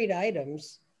concrete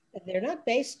items. They're not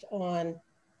based on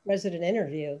resident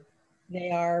interview.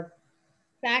 They are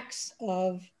facts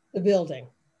of the building.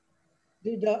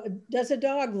 Does a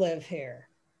dog live here?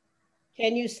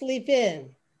 Can you sleep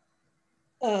in?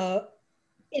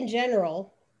 In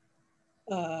general,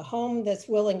 a home that's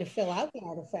willing to fill out the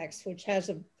artifacts, which has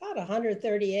about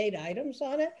 138 items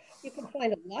on it, you can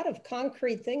find a lot of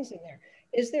concrete things in there.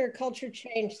 Is there a culture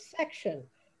change section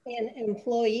in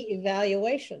employee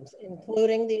evaluations,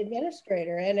 including the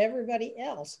administrator and everybody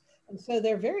else? And so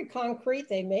they're very concrete.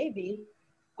 They may be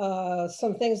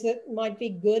some things that might be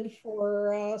good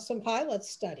for some pilot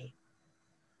study.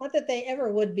 Not that they ever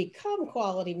would become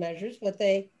quality measures, but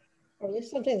they are at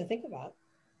least something to think about.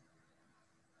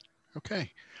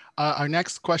 Okay. Our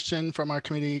next question from our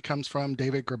committee comes from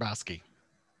David Grabowski.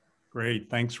 Great.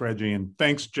 Thanks, Reggie. And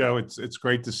thanks, Joe. It's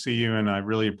great to see you. And I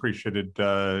really appreciated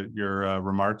your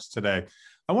remarks today.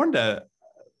 I wanted to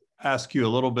ask you a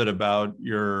little bit about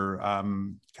your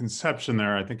conception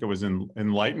there. I think it was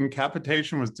enlightened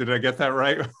capitation. Did I get that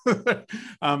right?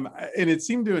 And it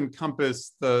seemed to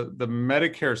encompass the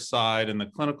Medicare side and the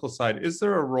clinical side. Is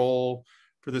there a role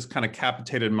for this kind of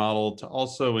capitated model to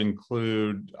also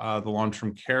include the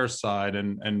long-term care side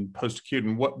and post-acute?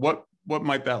 And what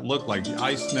might that look like? The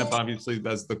ISNP obviously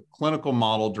has the clinical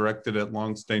model directed at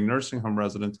long-stay nursing home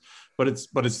residents, but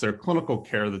it's their clinical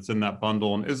care that's in that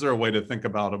bundle. And is there a way to think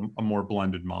about a more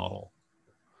blended model?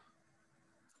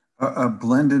 A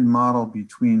blended model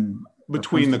between the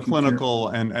clinical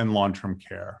and long-term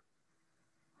care.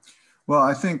 Well,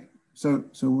 I think so.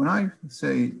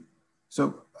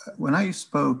 When I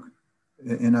spoke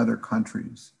in other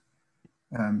countries,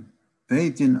 they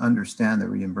didn't understand the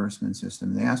reimbursement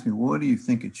system. They asked me, well, what do you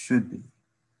think it should be?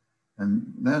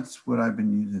 And that's what I've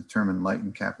been using the term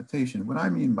enlightened capitation. What I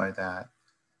mean by that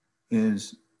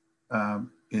is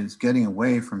getting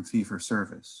away from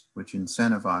fee-for-service, which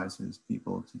incentivizes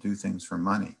people to do things for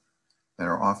money that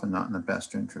are often not in the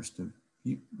best interest of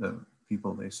the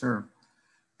people they serve,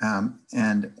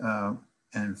 and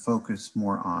focus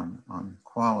more on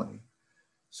quality.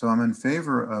 So I'm in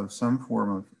favor of some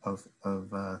form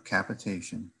of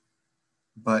capitation,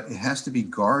 but it has to be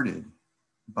guarded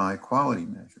by quality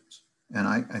measures. And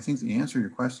I think the answer to your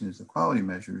question is the quality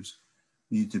measures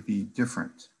need to be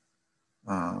different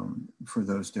for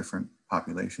those different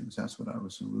populations. That's what I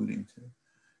was alluding to.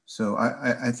 So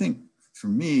I think for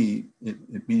me,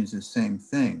 it means the same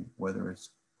thing, whether it's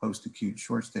post-acute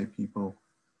short-stay people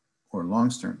or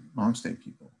long-stay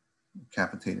people,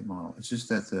 capitated model. It's just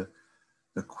that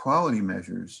the quality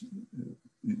measures,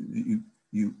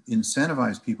 you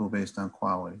incentivize people based on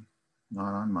quality,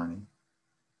 not on money,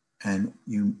 and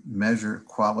you measure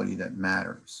quality that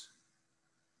matters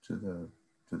to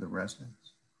the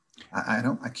residents.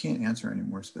 I can't answer any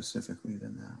more specifically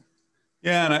than that.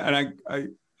 Yeah, and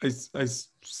I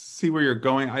see where you're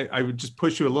going. I would just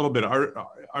push you a little bit.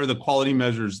 Are the quality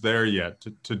measures there yet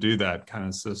to do that kind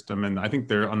of system? And I think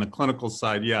they're on the clinical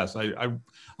side. Yes,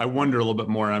 I wonder a little bit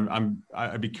more.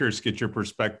 I'd be curious to get your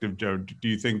perspective, Joe. Do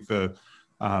you think the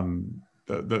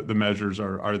measures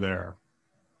are there?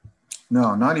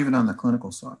 No, not even on the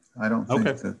clinical side. I don't think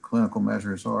Okay. the clinical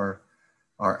measures are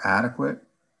adequate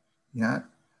yet,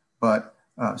 but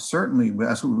certainly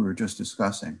that's what we were just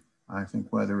discussing. I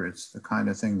think whether it's the kind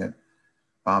of thing that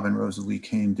Bob and Rosalie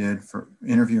Kane did for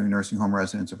interviewing nursing home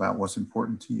residents about what's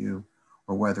important to you,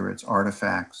 or whether it's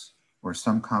artifacts or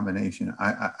some combination,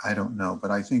 I don't know. But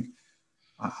I think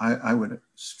I would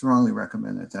strongly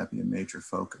recommend that be a major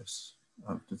focus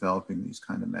of developing these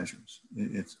kind of measures.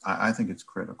 I think it's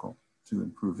critical to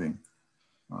improving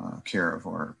care of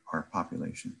our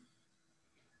population.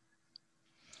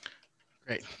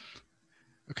 Great.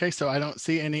 Okay, so I don't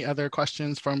see any other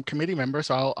questions from committee members,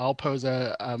 so I'll pose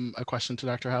a question to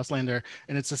Dr. Houselander,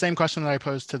 and it's the same question that I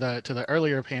posed to the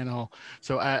earlier panel.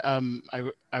 So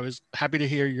I was happy to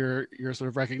hear your sort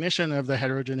of recognition of the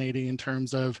heterogeneity in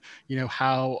terms of, you know,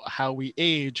 how we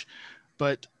age,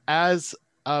 but as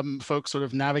folks sort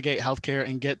of navigate healthcare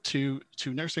and get to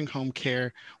nursing home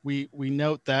care, we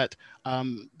note that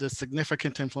the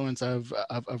significant influence of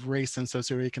race and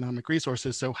socioeconomic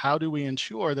resources. So how do we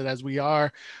ensure that as we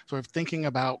are sort of thinking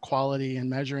about quality and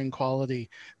measuring quality,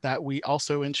 that we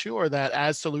also ensure that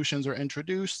as solutions are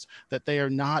introduced, that they are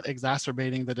not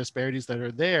exacerbating the disparities that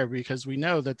are there, because we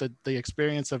know that the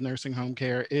experience of nursing home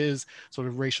care is sort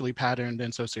of racially patterned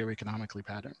and socioeconomically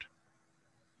patterned.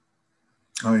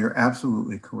 Oh, you're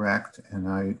absolutely correct, and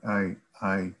I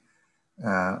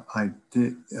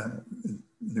did.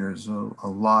 There's a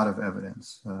lot of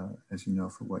evidence, as you know,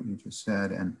 for what you just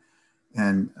said,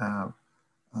 and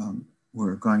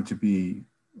we're going to be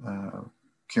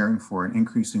caring for an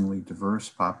increasingly diverse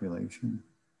population,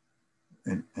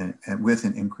 and with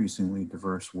an increasingly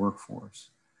diverse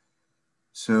workforce.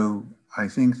 So I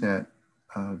think that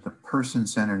the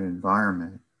person-centered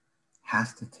environment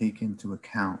has to take into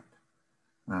account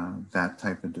that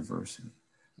type of diversity.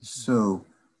 So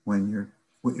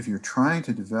if you're trying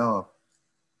to develop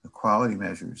the quality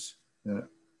measures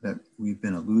that we've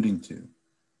been alluding to,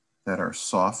 that are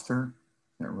softer,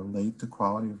 that relate to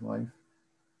quality of life,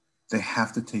 they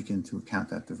have to take into account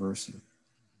that diversity.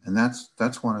 And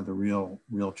that's one of the real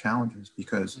challenges,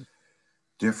 because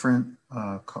different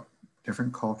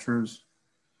cultures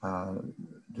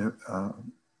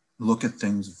look at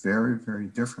things very, very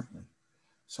differently.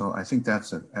 So I think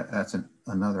that's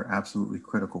another absolutely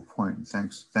critical point. And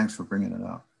thanks for bringing it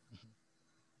up.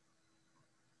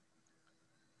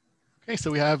 Okay,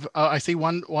 so we have I see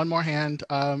one more hand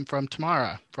from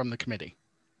Tamara from the committee.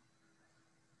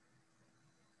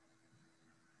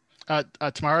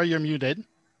 Tamara, you're muted.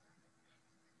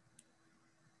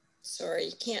 Sorry,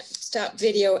 you can't stop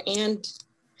video and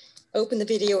open the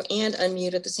video and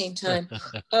unmute at the same time.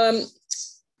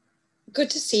 Good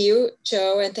to see you,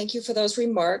 Joe, and thank you for those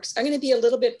remarks. I'm going to be a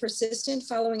little bit persistent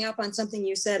following up on something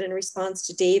you said in response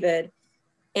to David,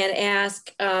 and ask,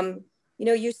 you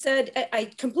know, you said, I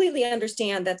completely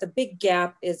understand that the big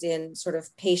gap is in sort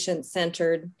of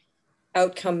patient-centered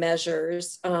outcome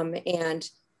measures, and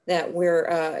that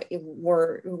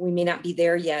we may not be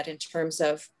there yet in terms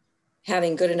of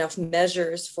having good enough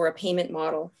measures for a payment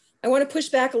model. I want to push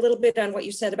back a little bit on what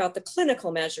you said about the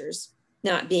clinical measures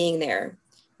not being there.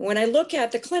 When I look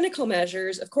at the clinical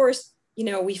measures, of course, you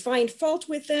know, we find fault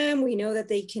with them. We know that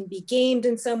they can be gamed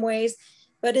in some ways,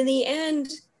 but in the end,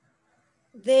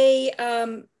 they,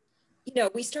 you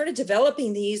know, we started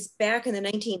developing these back in the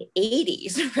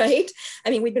 1980s, right?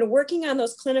 I mean, we've been working on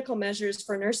those clinical measures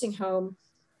for nursing home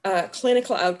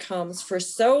clinical outcomes for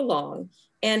so long.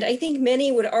 And I think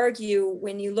many would argue,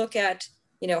 when you look at,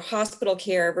 you know, hospital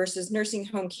care versus nursing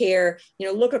home care, you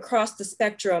know, look across the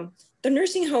spectrum, the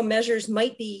nursing home measures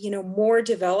might be, you know, more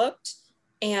developed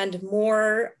and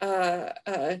more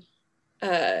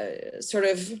sort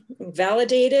of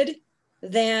validated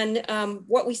than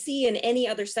what we see in any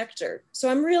other sector. So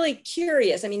I'm really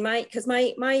curious. I mean, because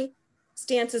my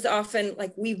stance is often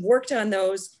like, we've worked on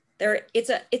those.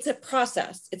 It's a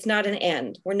process. It's not an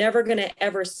end. We're never going to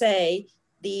ever say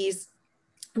these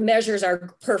measures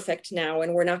are perfect now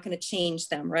and we're not going to change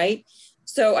them, right?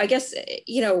 So I guess,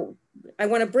 you know, I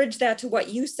want to bridge that to what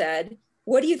you said.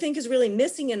 What do you think is really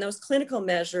missing in those clinical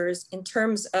measures in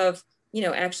terms of, you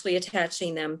know, actually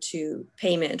attaching them to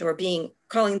payment, or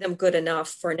calling them good enough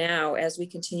for now as we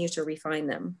continue to refine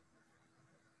them?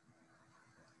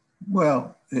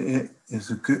 Well, it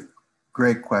is a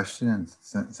great question, and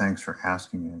thanks for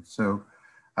asking it. So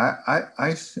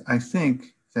I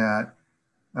think that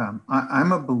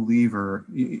I'm a believer.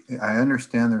 I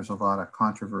understand there's a lot of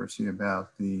controversy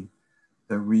about the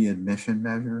readmission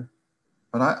measure,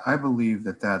 but I believe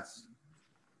that that's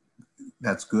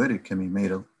good. It can be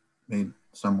made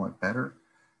somewhat better.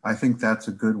 I think that's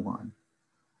a good one.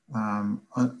 On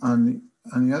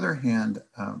the other hand,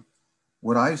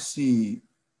 what I see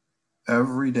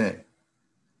every day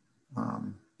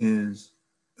is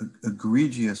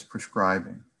egregious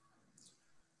prescribing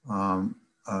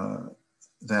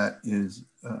that is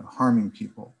harming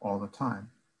people all the time.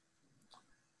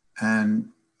 And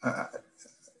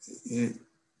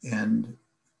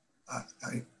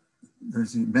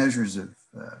there's the measures of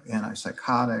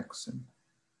antipsychotics and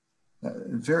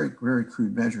very, very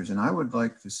crude measures. And I would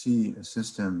like to see a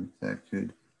system that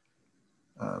could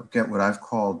get what I've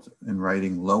called in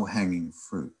writing low-hanging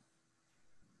fruit.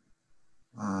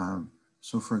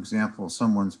 So for example,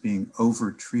 someone's being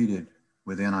over-treated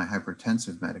with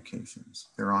antihypertensive medications.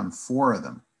 They're on 4 of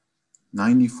them,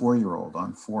 94-year-old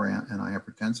on 4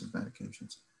 antihypertensive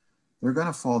medications. They're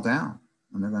gonna fall down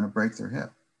and they're gonna break their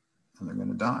hip and they're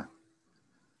gonna die.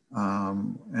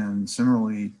 And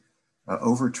similarly,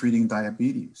 over-treating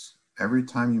diabetes. Every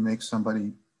time you make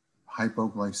somebody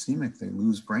hypoglycemic, they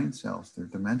lose brain cells, their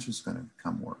dementia is gonna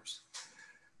become worse.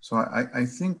 So I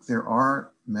think there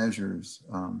are measures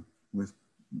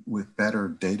with better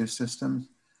data systems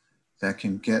that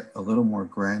can get a little more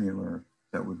granular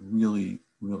that would really,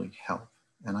 really help.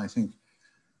 And I think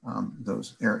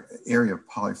those area of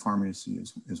polypharmacy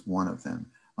is one of them.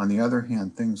 On the other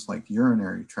hand, things like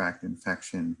urinary tract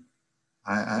infection,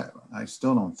 I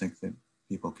still don't think that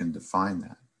people can define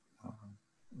that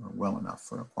well enough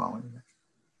for a quality measure.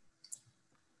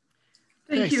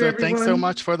 Thank you, so everyone. Thanks so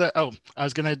much for the, I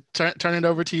was gonna turn it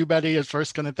over to you, Betty. I was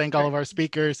first gonna thank all of our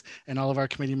speakers and all of our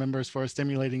committee members for a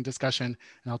stimulating discussion,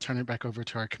 and I'll turn it back over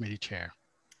to our committee chair.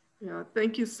 Yeah,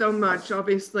 thank you so much.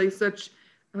 Obviously, such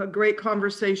a great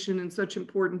conversation and such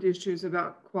important issues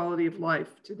about quality of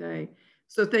life today.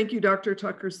 So thank you, Dr.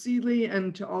 Tucker-Seeley,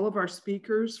 and to all of our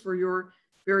speakers for your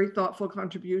very thoughtful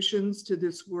contributions to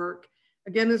this work.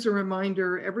 Again, as a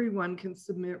reminder, everyone can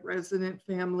submit resident,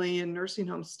 family, and nursing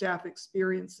home staff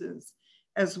experiences,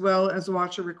 as well as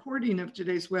watch a recording of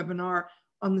today's webinar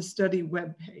on the study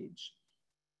webpage.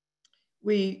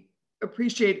 We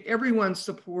appreciate everyone's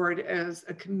support as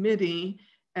a committee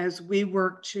as we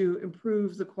work to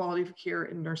improve the quality of care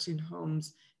in nursing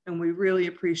homes, and we really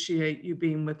appreciate you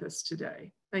being with us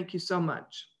today. Thank you so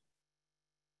much.